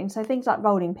packaging. So things like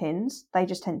rolling pins, they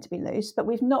just tend to be loose. But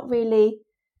we've not really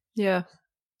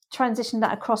transitioned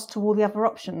that across to all the other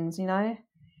options, No.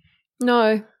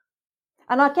 And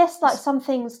I guess some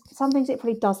things it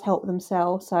probably does help them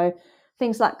sell. So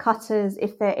things like cutters,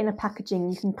 if they're in a packaging,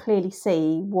 you can clearly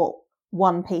see what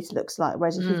one piece looks like.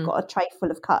 Whereas if you've got a tray full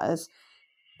of cutters,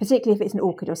 particularly if it's an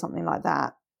orchid or something like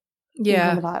that,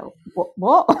 you're like, what?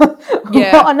 What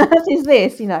on earth is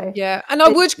this? Yeah, and I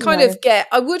would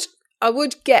I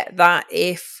would get that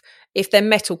if they're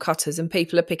metal cutters and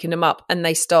people are picking them up and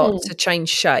they start to change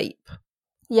shape.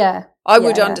 Yeah, I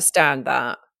would understand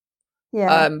that.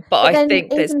 Yeah, but I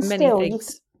think there's many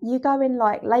things. You go in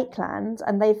Lakeland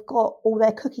and they've got all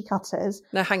their cookie cutters.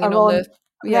 They're hanging on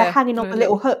they're hanging on the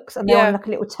little hooks and they're on a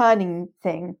little turning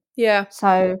thing. Yeah.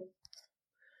 So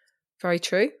very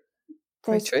true.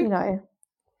 There's,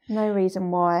 no reason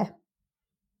why.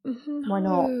 Why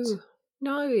not?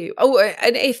 No. Oh,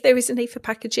 and if there is a need for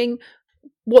packaging,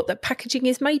 what the packaging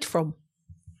is made from.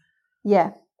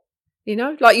 Yeah.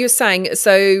 Like you were saying.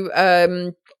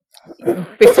 So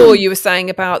before you were saying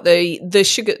about the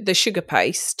sugar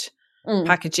paste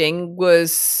packaging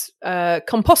was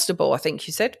compostable. I think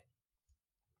you said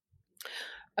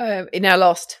in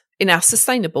our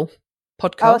sustainable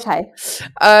podcast. Oh,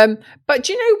 okay. But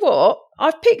do you know what?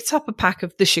 I've picked up a pack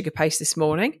of the sugar paste this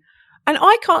morning and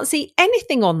I can't see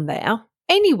anything on there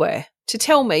anywhere to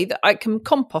tell me that I can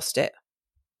compost it.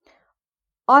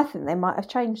 I think they might have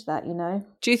changed that,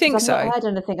 Do you think so? I've not heard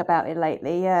anything about it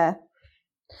lately, yeah.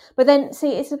 But then,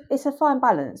 see, it's a fine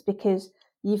balance because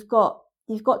you've got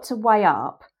you've got to weigh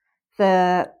up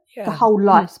the whole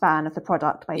lifespan of the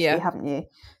product, basically, haven't you?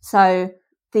 So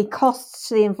the costs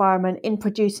to the environment in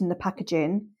producing the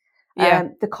packaging,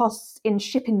 the costs in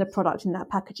shipping the product in that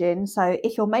packaging. So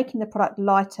if you're making the product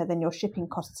lighter, then your shipping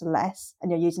costs are less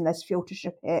and you're using less fuel to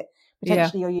ship it.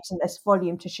 Potentially you're using less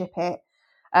volume to ship it.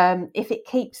 If it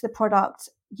keeps the product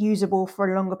usable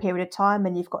for a longer period of time,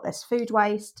 then you've got less food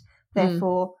waste.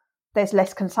 Therefore, there's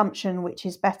less consumption, which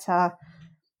is better.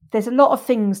 There's a lot of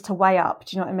things to weigh up.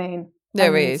 Do you know what I mean?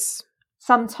 There is.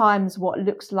 Sometimes what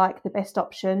looks like the best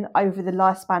option over the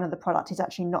lifespan of the product is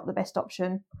actually not the best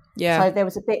option. Yeah. So there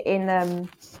was a bit in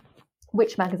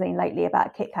Which magazine lately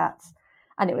about Kit Kats,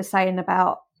 and it was saying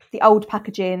about the old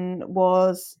packaging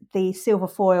was the silver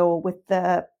foil with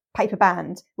the paper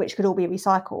band, which could all be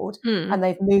recycled, and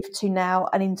they've moved to now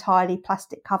an entirely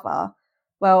plastic cover.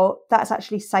 Well, that's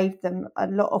actually saved them a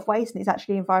lot of waste, and it's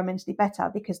actually environmentally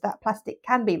better because that plastic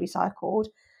can be recycled.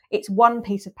 It's one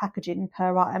piece of packaging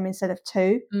per item instead of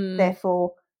two.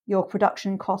 Therefore, your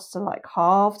production costs are like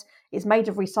halved. It's made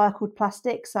of recycled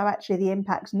plastic, so actually the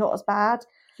impact's not as bad.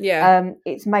 Yeah.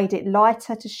 It's made it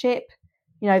lighter to ship.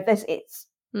 You know,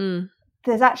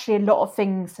 there's actually a lot of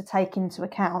things to take into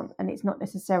account, and it's not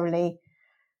necessarily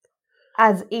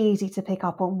as easy to pick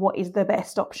up on what is the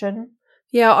best option.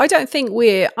 Yeah, I don't think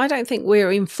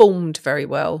we're informed very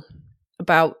well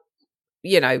about,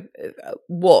 you know,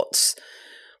 what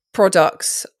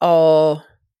products are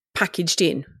packaged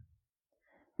in.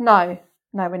 No,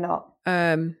 we're not.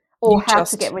 Or how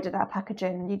to get rid of that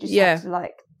packaging. You just have to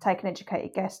like take an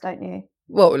educated guess, don't you?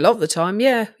 Well, a lot of the time,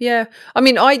 yeah. I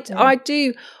mean, I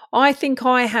do. I think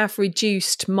I have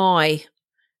reduced my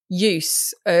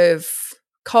use of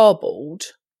cardboard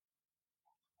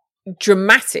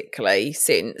dramatically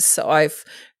since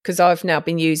because I've now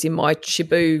been using my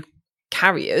Chibu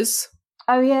carriers.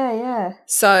 Oh yeah.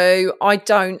 So I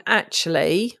don't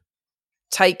actually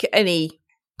take any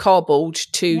cardboard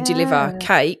to deliver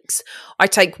cakes. I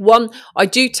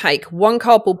do take one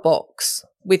cardboard box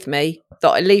with me that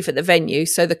I leave at the venue,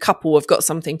 so the couple have got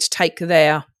something to take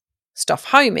their stuff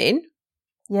home in.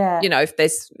 Yeah. You know, if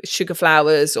there's sugar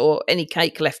flowers or any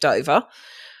cake left over.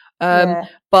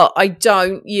 But I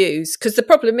don't use, because the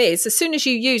problem is, as soon as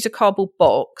you use a cardboard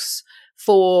box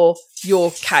for your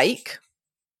cake,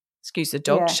 excuse the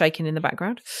dog shaking in the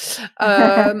background,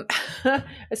 as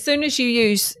soon as you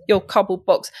use your cardboard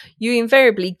box, you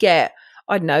invariably get,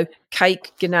 I don't know,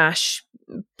 cake, ganache,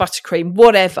 buttercream,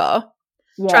 whatever,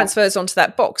 transfers onto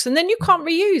that box, and then you can't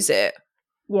reuse it.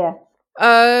 Yeah.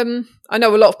 I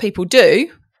know a lot of people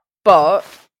do, but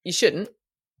you shouldn't.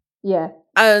 Yeah.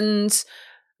 And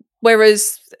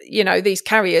whereas, you know, these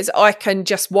carriers, I can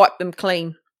just wipe them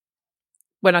clean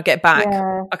when I get back.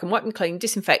 Yeah. I can wipe them clean,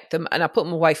 disinfect them, and I put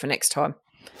them away for next time.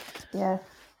 Yeah.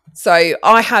 So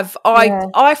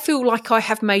I feel like I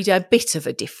have made a bit of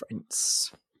a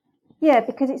difference. Yeah,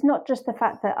 because it's not just the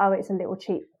fact that, it's a little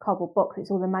cheap cardboard box. It's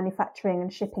all the manufacturing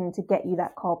and shipping to get you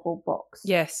that cardboard box.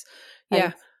 Yes.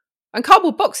 Yeah. And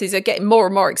cardboard boxes are getting more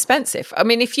and more expensive. I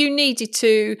mean, if you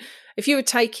were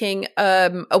taking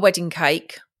a wedding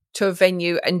cake to a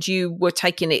venue and you were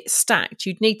taking it stacked,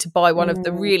 you'd need to buy one of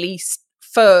the really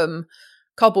firm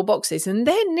cardboard boxes, and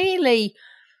they're nearly,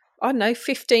 I don't know,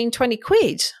 15, 20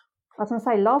 quid. I was going to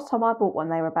say, last time I bought one,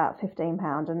 they were about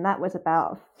 £15, and that was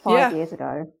about 5 years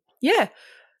ago. Yeah.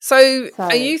 So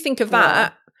you think of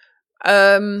that,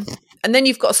 and then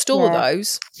you've got to store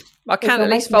those. I can at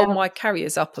least fold my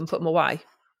carriers up and put them away.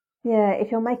 Yeah,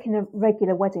 if you're making a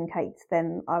regular wedding cake,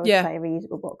 then I would say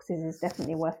reusable boxes is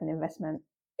definitely worth an investment.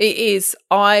 It is.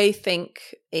 I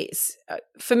think it's,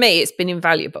 for me, it's been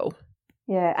invaluable.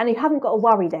 Yeah, and you haven't got to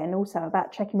worry then also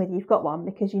about checking whether you've got one,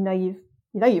 because you know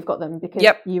you've got them because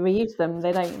you reuse them.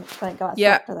 They don't go out of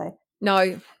stock, do they?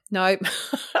 No.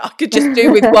 I could just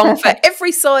do with one for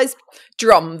every size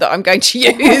drum that I'm going to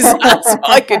use. That's what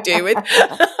I could do with.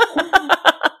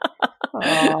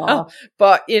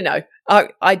 But you know,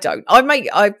 I don't. I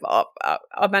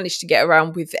managed to get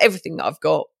around with everything that I've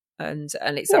got, and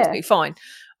it's absolutely fine.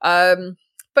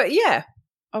 But yeah,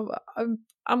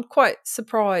 I'm quite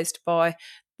surprised by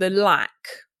the lack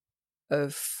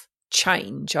of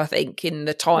change, I think, in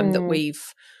the time that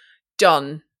we've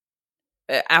done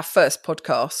our first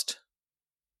podcast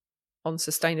on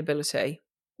sustainability.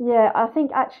 Yeah, I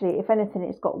think actually, if anything,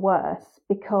 it's got worse,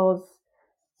 because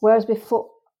whereas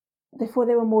before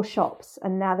there were more shops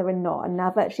and now there are not, and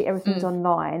now virtually everything's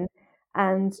online,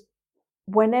 and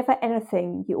whenever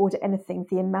you order anything,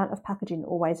 the amount of packaging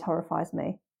always horrifies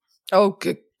me. Oh,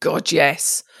 good God,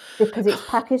 yes. Because it's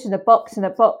packaged in a box, and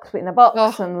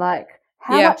like,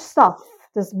 how much stuff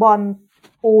does one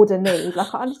order need.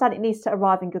 Like, I understand it needs to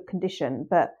arrive in good condition,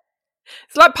 but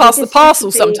it's like pass the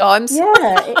parcel sometimes. Yeah,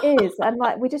 it is. And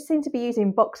like, we just seem to be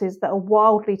using boxes that are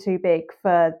wildly too big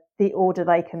for the order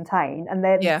they contain, and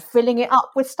then filling it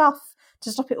up with stuff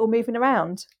to stop it all moving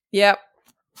around. Yep.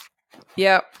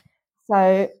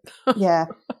 So, yeah.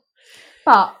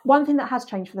 But one thing that has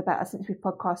changed for the better since we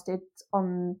podcasted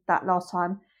on that last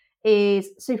time is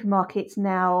supermarkets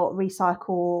now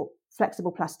recycle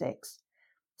flexible plastics.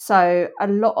 So a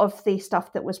lot of the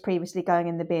stuff that was previously going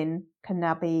in the bin can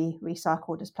now be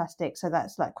recycled as plastic. So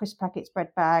that's like crisp packets, bread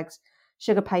bags,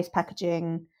 sugar paste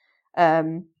packaging,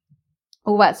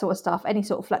 all that sort of stuff. Any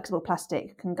sort of flexible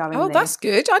plastic can go in there. Oh, that's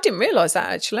good. I didn't realise that,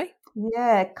 actually.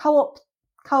 Yeah, Co-op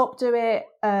do it.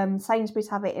 Sainsbury's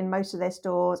have it in most of their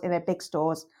stores, in their big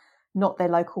stores, not their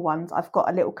local ones. I've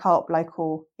got a little Co-op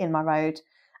local in my road,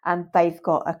 and they've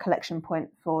got a collection point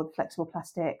for the flexible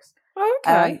plastics.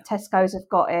 Okay. Tesco's have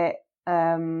got it.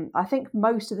 I think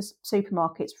most of the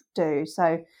supermarkets do.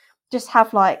 So just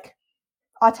have like,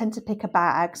 I tend to pick a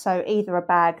bag. So either a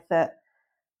bag that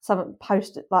someone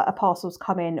posted, like a parcel's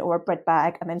come in, or a bread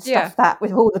bag, and then stuff that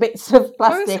with all the bits of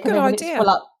plastic, and then when it's full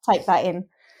up, take that in.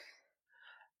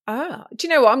 Ah, do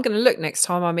you know what? I'm going to look next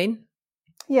time I'm in.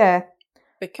 Yeah.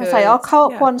 Because I say our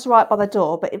Co-op one's right by the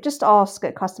door, but just ask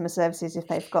at customer services if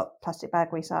they've got plastic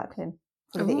bag recycling.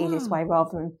 Probably the easiest way,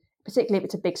 rather than, particularly if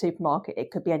it's a big supermarket,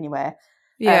 it could be anywhere.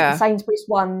 Yeah. The Sainsbury's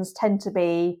ones tend to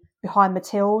be behind the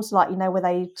tills, like, you know, where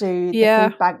they do the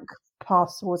food bank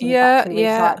parcels and factory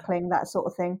recycling, that sort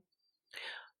of thing.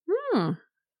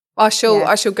 I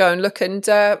shall go and look and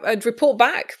report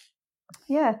back.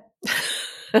 Yeah.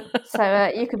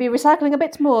 So you could be recycling a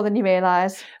bit more than you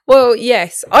realise. Well,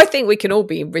 yes, I think we can all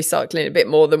be recycling a bit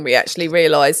more than we actually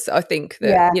realise. I think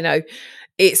that, you know,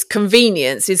 it's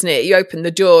convenience, isn't it? You open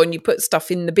the door and you put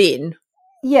stuff in the bin.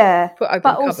 Yeah, but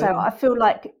also I feel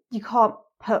like you can't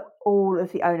put all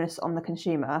of the onus on the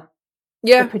consumer.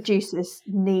 Yeah. The producers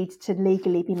need to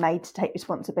legally be made to take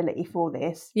responsibility for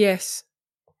this. Yes.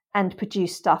 And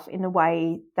produce stuff in a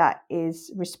way that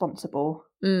is responsible.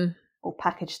 Or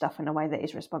package stuff in a way that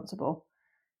is responsible.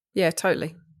 Yeah,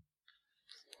 totally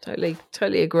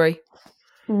agree.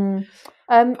 One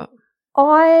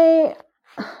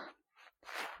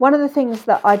of the things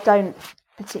that I don't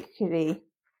particularly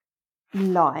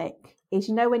like is,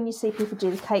 you know, when you see people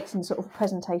do the cakes in sort of a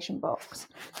presentation box,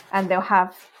 and they'll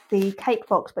have the cake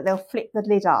box, but they'll flip the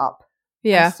lid up,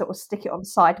 and sort of stick it on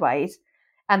sideways,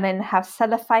 and then have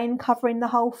cellophane covering the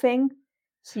whole thing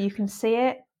so you can see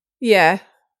it. Yeah.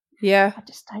 I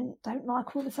just don't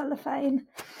like all the cellophane.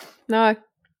 No.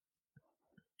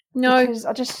 Because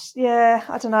I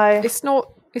don't know. It's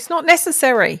not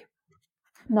necessary.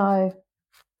 No,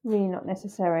 really not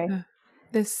necessary.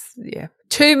 There's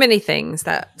too many things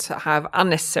that have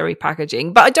unnecessary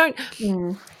packaging, but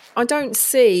I don't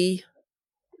see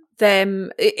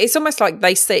them. It's almost like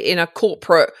they sit in a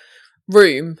corporate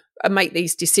room and make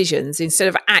these decisions instead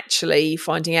of actually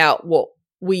finding out what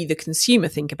we, the consumer,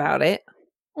 think about it.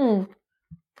 You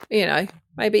know,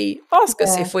 maybe ask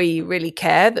us if we really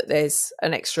care that there's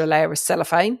an extra layer of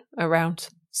cellophane around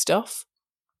stuff.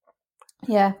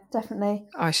 Yeah, definitely.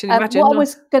 I should imagine. What I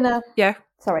was gonna... Yeah.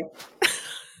 Sorry.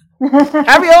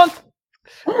 Carry on.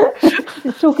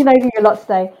 Just talking over you a lot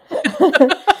today.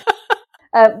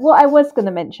 What I was going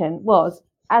to mention was,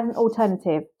 as an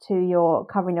alternative to your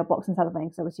covering your box in cellophane,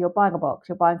 because obviously you're buying a box,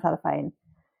 you're buying cellophane,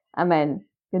 and then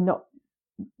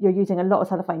you're using a lot of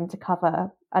cellophane to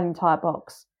cover an entire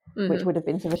box, which would have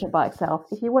been sufficient by itself.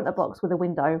 If you want a box with a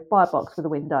window, buy a box with a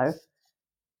window.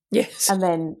 Yes. And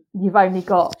then you've only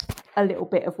got a little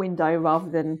bit of window rather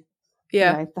than you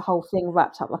know, the whole thing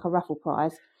wrapped up like a raffle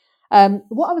prize.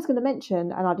 What I was going to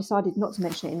mention, and I decided not to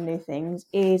mention it in New Things,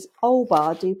 is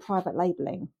Alba do private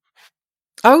labelling.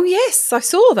 Oh, yes, I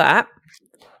saw that.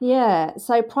 Yeah,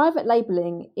 so private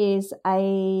labelling is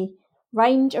a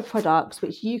range of products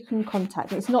which you can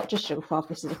contact. It's not just Sugarcraft,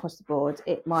 this is across the board.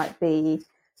 It might be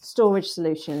storage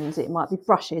solutions, it might be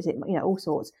brushes, all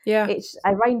sorts. Yeah. It's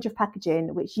a range of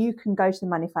packaging which you can go to the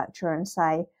manufacturer and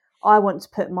say, I want to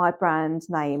put my brand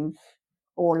name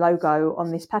or logo on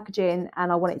this packaging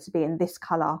and I want it to be in this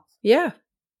colour. Yeah.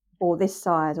 Or this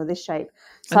size or this shape.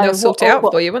 So and they'll sort it out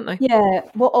for you, won't they? Yeah.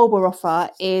 What Alba offer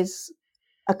is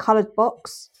a coloured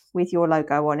box with your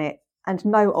logo on it and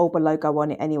no Alba logo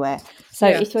on it anywhere. So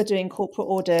if you're doing corporate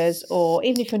orders, or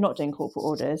even if you're not doing corporate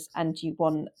orders and you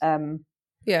want...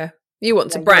 you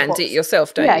want to brand it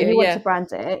yourself, don't you? Yeah, you want to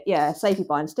brand it. Yeah, so if you're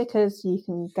buying stickers, you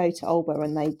can go to Alba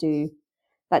and they do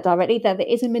that directly. There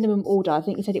is a minimum order. I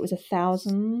think you said it was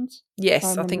 1,000.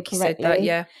 Yes, I think you said that,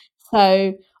 yeah.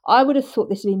 So I would have thought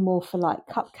this would be more for like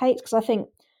cupcakes, because I think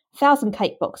 1,000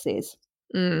 cake boxes,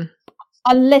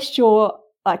 unless you're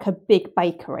like a big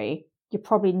bakery, you're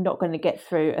probably not going to get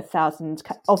through 1,000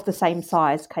 of the same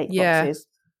size cake boxes.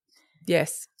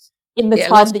 Yes. In the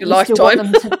time that you still want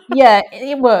them to. Yeah,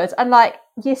 it would. And like,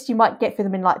 yes, you might get through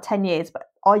them in like 10 years, but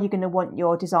are you going to want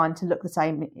your design to look the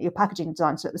same, your packaging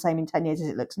design to look the same in 10 years as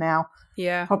it looks now?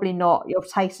 Yeah. Probably not. Your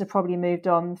tastes have probably moved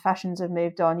on, fashions have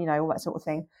moved on, you know, all that sort of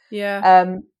thing. Yeah.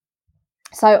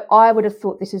 So I would have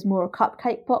thought this is more a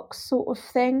cupcake box sort of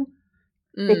thing,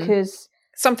 because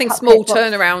something small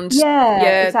turnaround.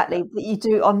 Yeah, exactly. That you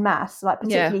do en masse, like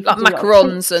particularly like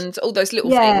macarons and all those little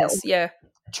things. Yeah.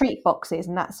 Treat boxes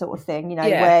and that sort of thing, you know,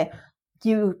 where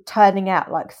you turning out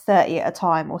like 30 at a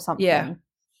time or something.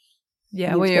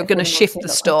 Yeah, when you're going to shift the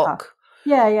stock.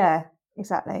 Yeah,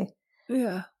 exactly.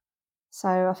 Yeah. So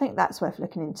I think that's worth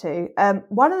looking into.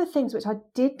 One of the things which I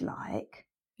did like,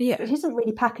 which isn't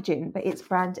really packaging, but it's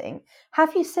branding.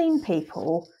 Have you seen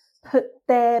people put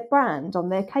their brand on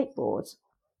their cake board,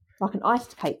 like an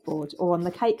iced cake board, or on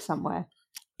the cake somewhere?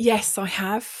 Yes, I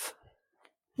have.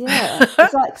 Yeah,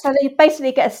 it's like, so you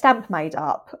basically get a stamp made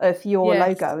up of your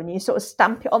logo, and you sort of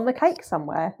stamp it on the cake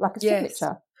somewhere, like a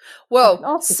signature. Well,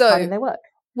 like so their work.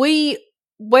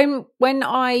 When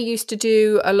I used to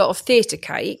do a lot of theatre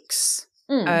cakes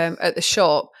at the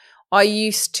shop, I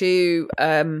used to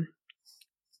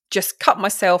just cut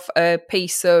myself a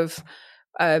piece of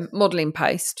modelling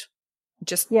paste,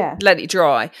 just let it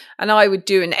dry, and I would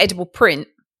do an edible print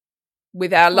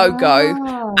with our logo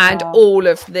and all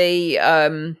of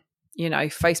the you know,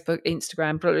 Facebook,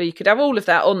 Instagram, you could have all of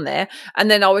that on there,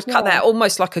 and then I would cut that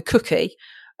almost like a cookie,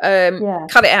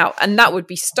 cut it out, and that would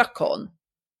be stuck on.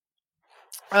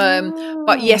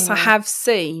 But yes, I have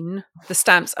seen the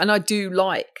stamps, and I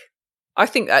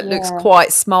think that looks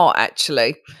quite smart,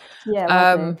 actually. When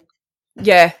I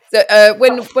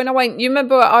went, you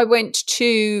remember I went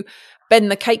to Ben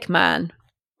the Cake Man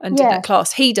and did that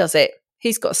class. He does it.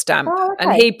 He's got a stamp,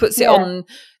 and he puts it on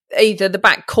either the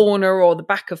back corner or the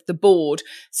back of the board,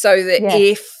 so that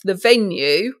if the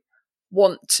venue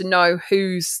want to know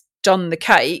who's done the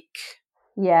cake,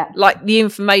 like the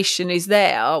information is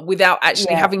there without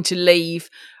actually having to leave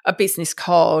a business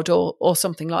card or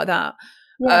something like that.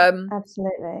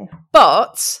 Absolutely.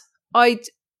 But I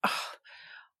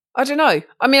don't know.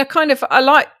 I mean, I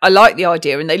like the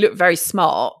idea, and they look very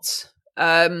smart.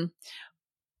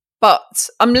 But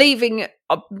I'm leaving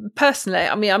personally.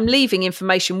 I mean, I'm leaving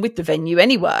information with the venue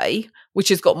anyway, which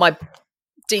has got my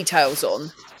details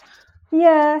on.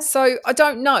 Yeah. So I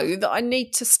don't know that I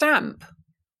need to stamp.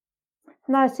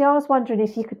 No, see, I was wondering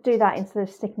if you could do that instead of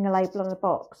sticking a label on the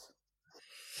box.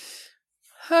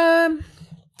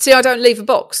 See, I don't leave a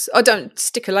box. I don't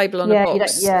stick a label on a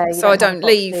box. So I don't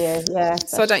leave.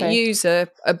 So I don't use a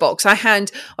box. I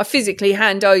physically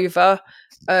hand over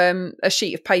a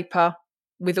sheet of paper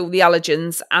with all the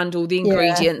allergens and all the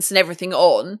ingredients and everything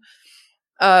on.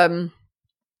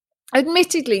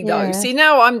 Admittedly, though, see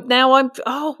now I'm.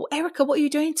 Oh, Erica, what are you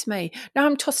doing to me? Now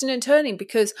I'm tossing and turning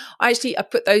because I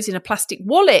put those in a plastic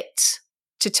wallet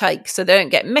to take, so they don't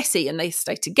get messy and they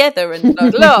stay together and blah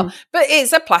blah. But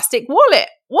it's a plastic wallet.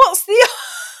 What's the?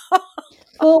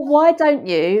 Well, why don't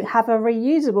you have a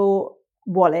reusable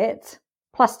wallet,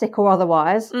 plastic or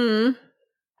otherwise?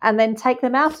 And then take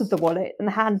them out of the wallet and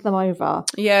hand them over.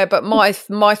 Yeah, but my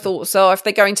thoughts are, if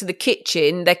they go into the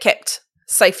kitchen, they're kept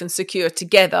safe and secure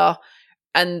together,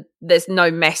 and there's no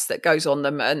mess that goes on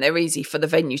them, and they're easy for the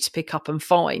venue to pick up and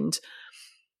find,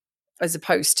 as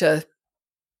opposed to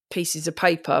pieces of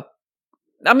paper.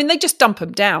 I mean, they just dump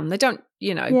them down. They don't,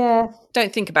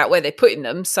 don't think about where they're putting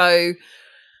them. So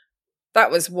that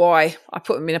was why I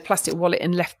put them in a plastic wallet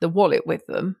and left the wallet with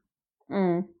them.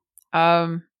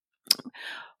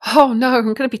 Oh no, I'm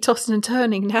going to be tossing and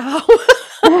turning now.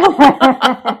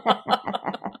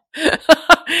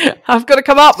 I've got to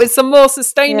come up with some more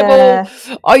sustainable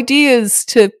ideas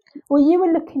to. Well, you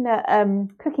were looking at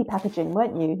cookie packaging,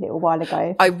 weren't you, a little while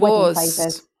ago? I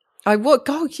was.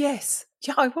 God, yes.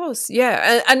 Yeah, I was.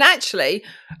 Yeah. And actually,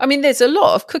 I mean, there's a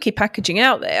lot of cookie packaging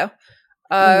out there.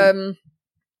 And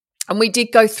we did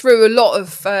go through a lot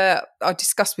of, I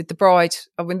discussed with the bride,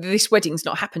 I mean, this wedding's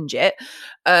not happened yet.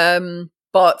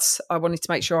 But I wanted to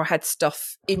make sure I had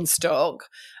stuff in stock.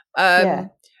 And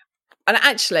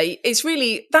actually,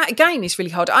 that again is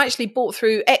really hard. I actually bought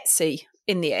through Etsy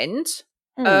in the end.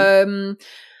 And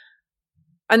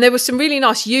there was some really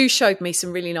nice, you showed me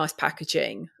some really nice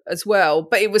packaging as well,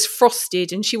 but it was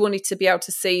frosted and she wanted to be able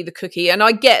to see the cookie. And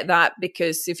I get that,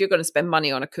 because if you're going to spend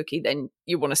money on a cookie, then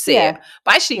you want to see it.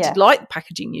 But I actually did like the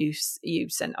packaging you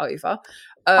sent over.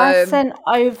 I sent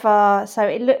over, so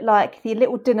it looked like the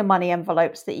little dinner money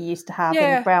envelopes that you used to have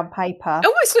in brown paper. It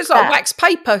almost looks like wax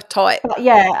paper type.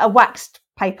 Yeah, a waxed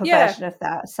paper version of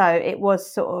that. So it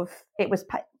was do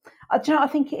you know what I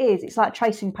think it is? It's like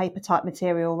tracing paper type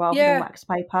material rather than wax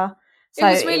paper. So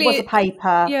it was a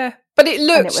paper. Yeah. But it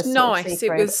looked nice.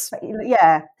 It was,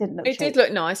 it did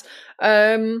look nice.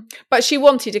 But she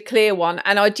wanted a clear one,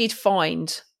 and I did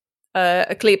find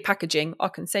a clear packaging. I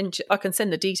can send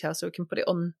the details so we can put it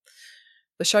on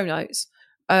the show notes.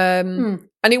 And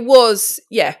it was,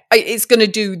 it's going to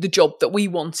do the job that we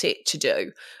want it to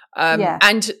do.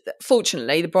 And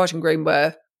fortunately, the bride and groom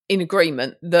were in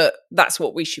agreement that that's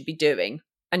what we should be doing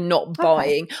and not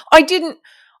buying. I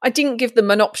didn't give them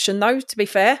an option though, to be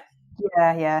fair.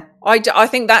 Yeah. I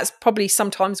think that's probably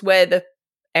sometimes where the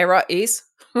error is.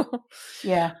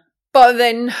 Yeah. But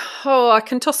then, I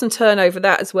can toss and turn over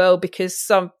that as well, because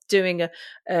I'm doing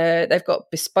they've got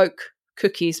bespoke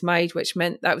cookies made, which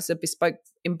meant that was a bespoke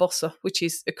embosser, which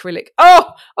is acrylic.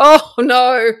 Oh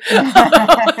no.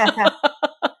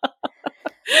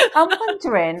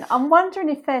 I'm wondering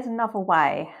if there's another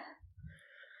way.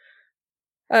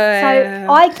 So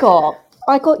I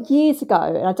got years ago,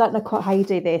 and I don't know quite how you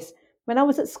do this. When I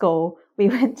was at school, we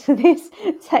went to this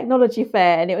technology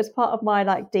fair, and it was part of my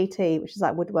DT, which is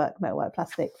woodwork, metalwork,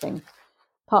 plastic thing.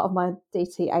 Part of my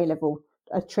DT A-level,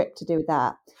 a trip to do with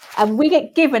that. And we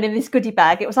get given in this goodie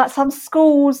bag. It was some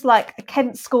schools, a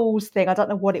Kent schools thing. I don't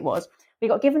know what it was. We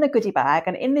got given a goodie bag,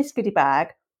 and in this goodie bag,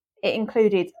 it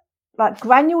included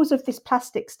granules of this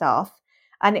plastic stuff,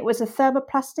 and it was a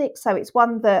thermoplastic, so it's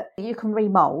one that you can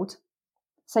remold.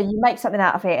 So you make something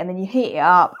out of it, and then you heat it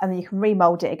up, and then you can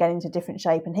remold it again into a different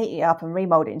shape, and heat it up and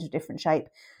remold it into a different shape.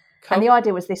 Cool. And the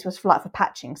idea was this was for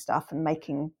patching stuff and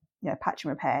making patching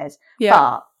repairs. Yeah.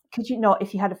 But could you not,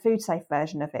 if you had a food safe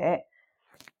version of it,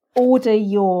 order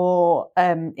your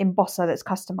embosser that's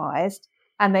customized,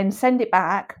 and then send it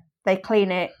back? They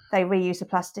clean it, they reuse the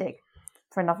plastic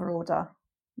for another order.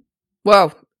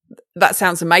 Well, that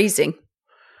sounds amazing.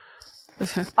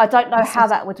 I don't know how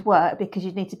that would work, because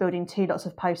you'd need to build in 2 lots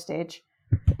of postage.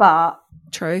 But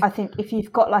true. I think if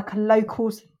you've got a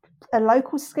local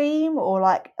scheme,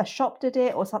 or a shop did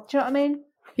it or something, do you know what I mean?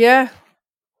 Yeah.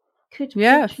 Could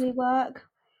potentially work.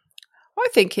 I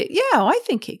think it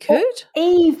could. Or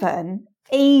even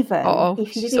if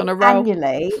you did it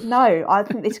annually. No, I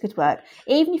think this could work.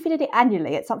 Even if you did it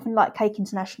annually at something like Cake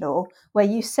International, where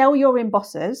you sell your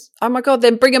embossers. Oh my God,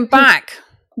 then bring them back.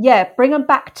 Yeah, bring them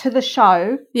back to the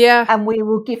show. Yeah. And we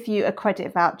will give you a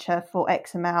credit voucher for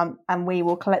X amount, and we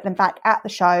will collect them back at the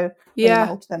show.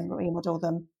 Remodel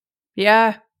them.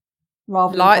 Yeah.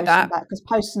 Rather than posting them back, because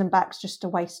posting them back is just a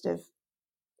waste of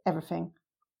everything.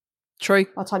 True.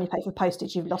 By the time you pay for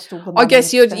postage, you've lost all the money. I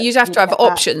guess you'd have to have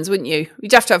options, wouldn't you?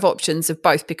 You'd have to have options of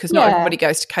both, because not everybody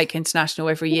goes to Cake International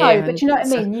every year. No, but you know what I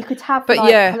mean? You could have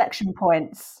collection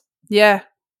points. Yeah.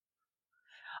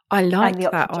 I like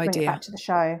that idea. Bring it back to the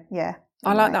show. Yeah.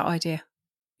 I like that idea.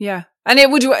 Yeah. And it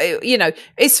would,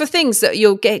 it's for things that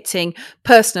you're getting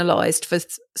personalised for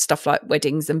stuff like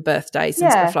weddings and birthdays and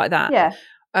stuff like that.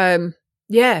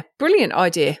 Yeah. Brilliant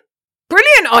idea.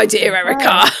 Brilliant idea,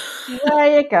 Erica.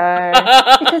 There you go.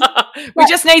 We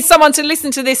just need someone to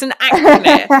listen to this and act on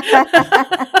it.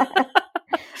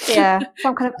 Yeah.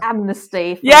 Some kind of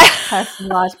amnesty for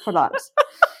personalised products.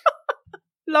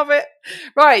 Love it.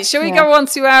 Right, shall we go on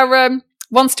to our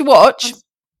ones to watch?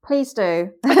 Please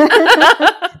do. Do you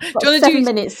want to 7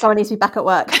 minutes, so I need to be back at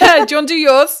work. Do you want to do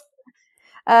yours?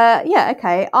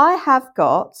 Okay. I have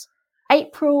got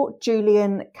April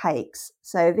Julian Cakes.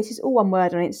 So this is all one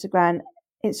word on Instagram.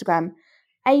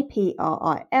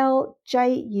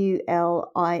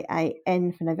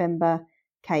 AprilJulian for November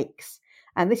Cakes.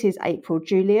 And this is April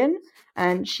Julian,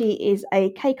 and she is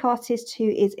a cake artist who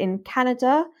is in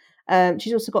Canada.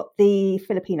 She's also got the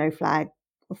Filipino flag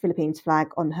or Philippines flag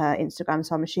on her Instagram,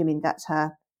 so I'm assuming that's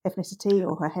her ethnicity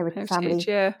or her family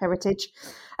heritage.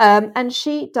 And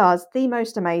she does the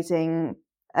most amazing,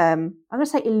 I'm going to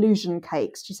say illusion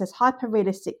cakes. She says hyper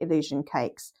realistic illusion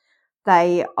cakes.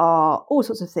 They are all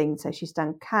sorts of things. So she's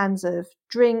done cans of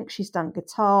drink, she's done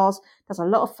guitars, does a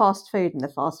lot of fast food, and the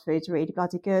fast food's really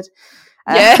bloody good.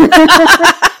 Yeah.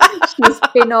 She's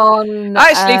been on...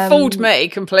 Actually fooled me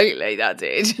completely, that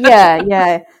did.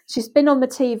 Yeah. She's been on the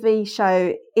TV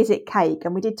show Is It Cake?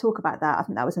 And we did talk about that. I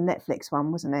think that was a Netflix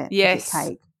one, wasn't it? Yes. Is It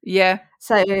Cake? Yeah.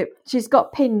 So she's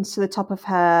got pinned to the top of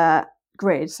her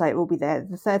grid, so it will be there.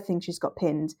 The third thing she's got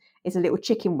pinned is a little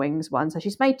chicken wings one. So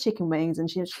she's made chicken wings, and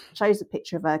she shows a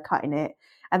picture of her cutting it.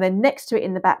 And then next to it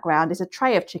in the background is a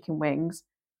tray of chicken wings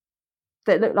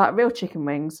that look like real chicken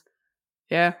wings.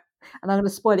 Yeah. And I'm going to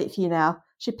spoil it for you now.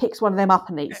 she picks one of them up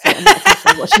and eats it, and that's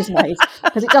also what she's made.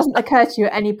 Because it doesn't occur to you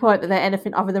at any point that they're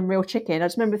anything other than real chicken. I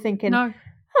just remember thinking, a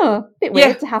bit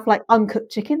weird to have like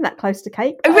uncooked chicken that close to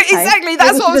cake. Okay. Exactly,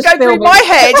 that's what was going through my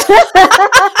head.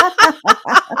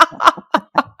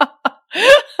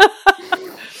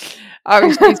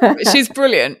 She's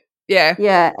brilliant. Yeah,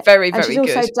 very, very good. And she's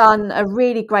also done a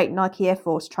really great Nike Air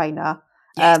Force trainer,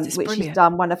 which she's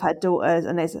done one of her daughters.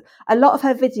 And there's a lot of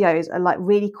her videos are like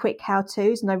really quick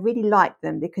how-tos, and I really like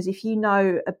them because if you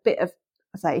know a bit of,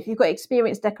 if you've got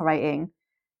experience decorating,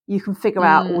 you can figure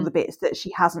out all the bits that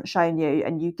she hasn't shown you,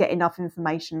 and you get enough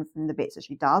information from the bits that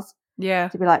she does. Yeah,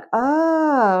 to be like,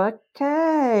 oh,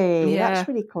 okay, that's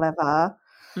really clever.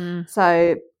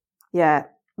 So, yeah,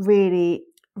 really.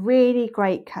 Really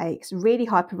great cakes, really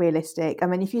hyper realistic. I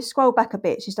mean, if you scroll back a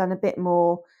bit, she's done a bit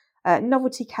more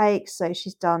novelty cakes. So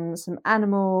she's done some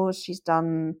animals, she's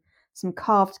done some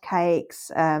carved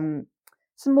cakes, some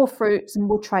more fruit, some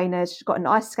more trainers. She's got an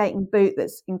ice skating boot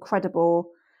that's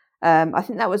incredible. I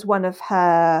think that was one of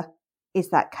her Is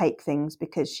That Cake things,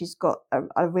 because she's got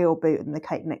a real boot and the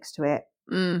cake next to it.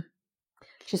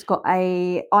 She's got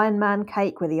a Iron Man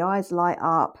cake where the eyes light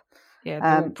up.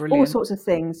 Yeah, brilliant. All sorts of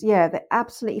things. Yeah, they're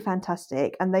absolutely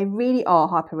fantastic, and they really are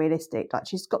hyper realistic. Like,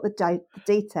 she's got the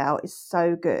detail is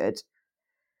so good.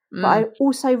 But I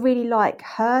also really like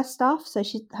her stuff. So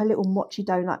her little mochi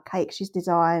donut cake she's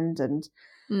designed, and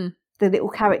the little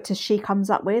characters she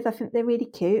comes up with. I think they're really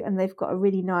cute, and they've got a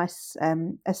really nice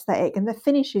aesthetic, and the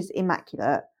finish is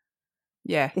immaculate.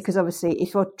 Yeah, because obviously,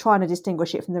 if you're trying to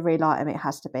distinguish it from the real item, it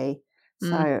has to be.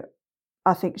 So.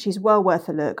 I think she's well worth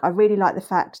a look. I really like the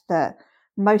fact that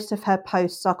most of her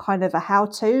posts are kind of a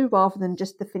how-to rather than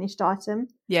just the finished item.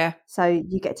 Yeah. So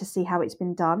you get to see how it's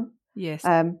been done. Yes.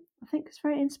 I think it's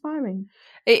very inspiring.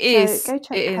 It is. Go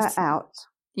check her out.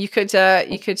 You could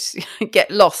get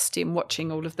lost in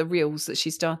watching all of the reels that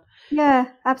she's done. Yeah,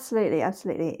 absolutely,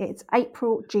 absolutely. It's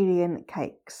April Julian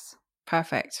Cakes.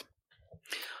 Perfect.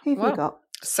 Who've you got?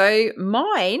 So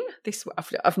mine,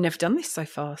 I've never done this so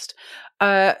fast.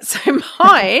 So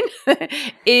mine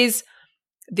is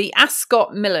the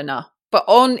Ascot Milliner, but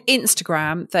on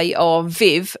Instagram they are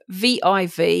Viv,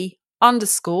 VIV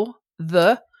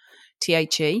 _the THE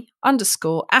 _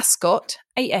 Ascot ASCOT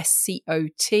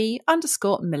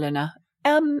 _Milliner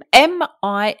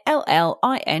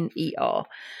MILLINER.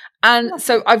 And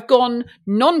so I've gone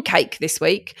non-cake this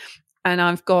week, and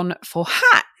I've gone for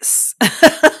hats.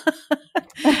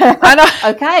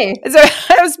 Okay. So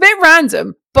it was a bit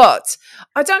random, but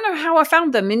I don't know how I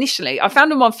found them initially. I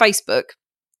found them on Facebook.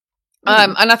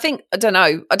 And I think, I don't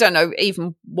know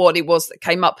even what it was that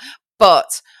came up,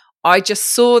 but I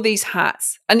just saw these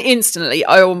hats and instantly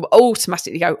I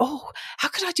automatically go, oh, how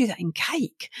could I do that in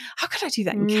cake? How could I do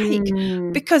that in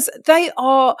cake? Because they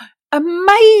are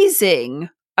amazing.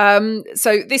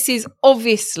 So this is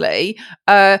obviously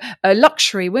a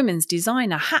luxury women's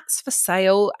designer hats for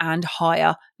sale and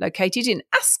hire located in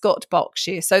Ascot,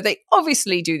 Berkshire. So they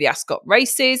obviously do the Ascot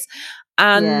races,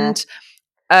 and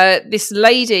this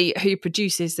lady who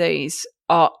produces these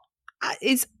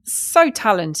is so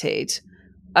talented.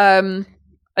 They're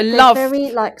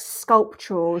very like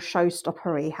sculptural,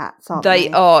 showstoppery hats, aren't they?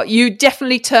 They are. You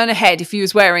definitely turn a head if you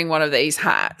was wearing one of these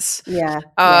hats. Yeah.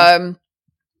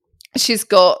 She's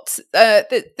got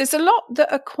there's a lot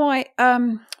that are quite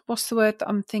what's the word that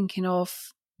I'm thinking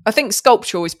of? I think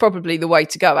sculptural is probably the way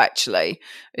to go, actually,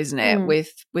 isn't it?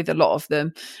 With a lot of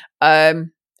them.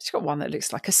 She's got one that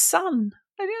looks like a sun.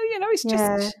 You know, it's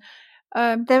just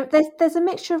there's a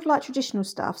mixture of like traditional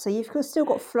stuff. So you've still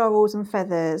got florals and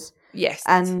feathers. Yes.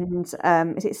 And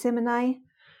is it simone,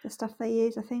 the stuff they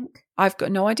use? I think I've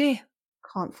got no idea.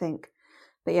 Can't think,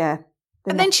 but yeah.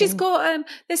 And then she's got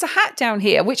there's a hat down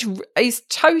here which is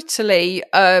totally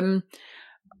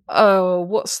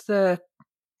what's the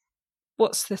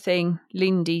thing?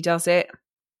 Lindy does it.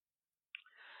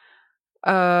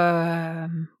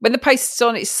 When the paste is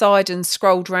on its side and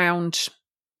scrolled round,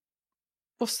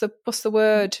 what's the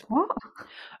word? What?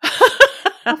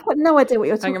 I've got no idea what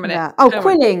you're talking about. Oh,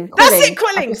 quilling. That's it,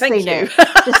 quilling. Thank you.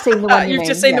 Just seen the one you've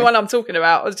just seen the one I'm talking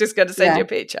about. I was just going to send you a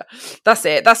picture. That's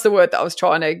it. That's the word that I was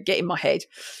trying to get in my head.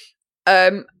 I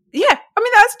mean,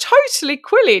 that's totally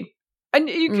quilling. And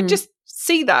you can just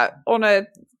see that on a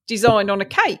design on a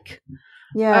cake.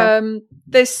 Yeah.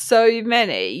 There's so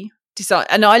many design.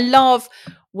 And I love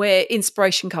where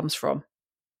inspiration comes from.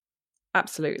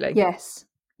 Absolutely. Yes.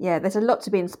 Yeah, there's a lot to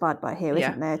be inspired by here,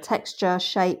 isn't there? Texture,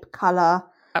 shape, colour.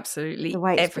 Absolutely. The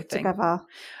way it's everything. put together.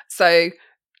 So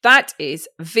that is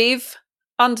Viv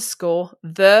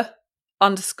 _the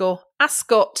 _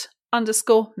 Ascot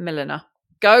 _ Milliner.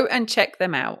 Go and check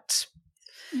them out.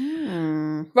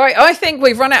 Right, I think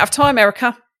we've run out of time,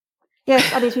 Erica.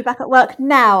 Yes, I need to be back at work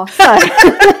now.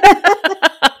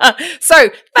 So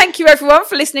thank you everyone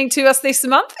for listening to us this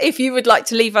month. If you would like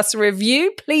to leave us a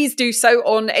review, please do so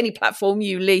on any platform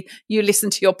you listen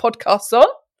to your podcasts on.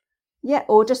 Yeah,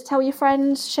 or just tell your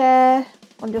friends, share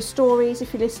on your stories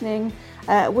if you're listening.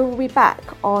 We will be back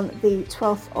on the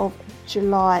 12th of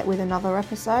July with another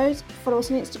episode. Follow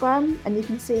us on Instagram and you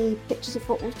can see pictures of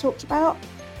what we've talked about.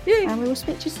 Yeah. And we will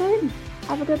speak to you soon.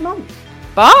 Have a good month.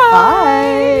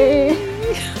 Bye.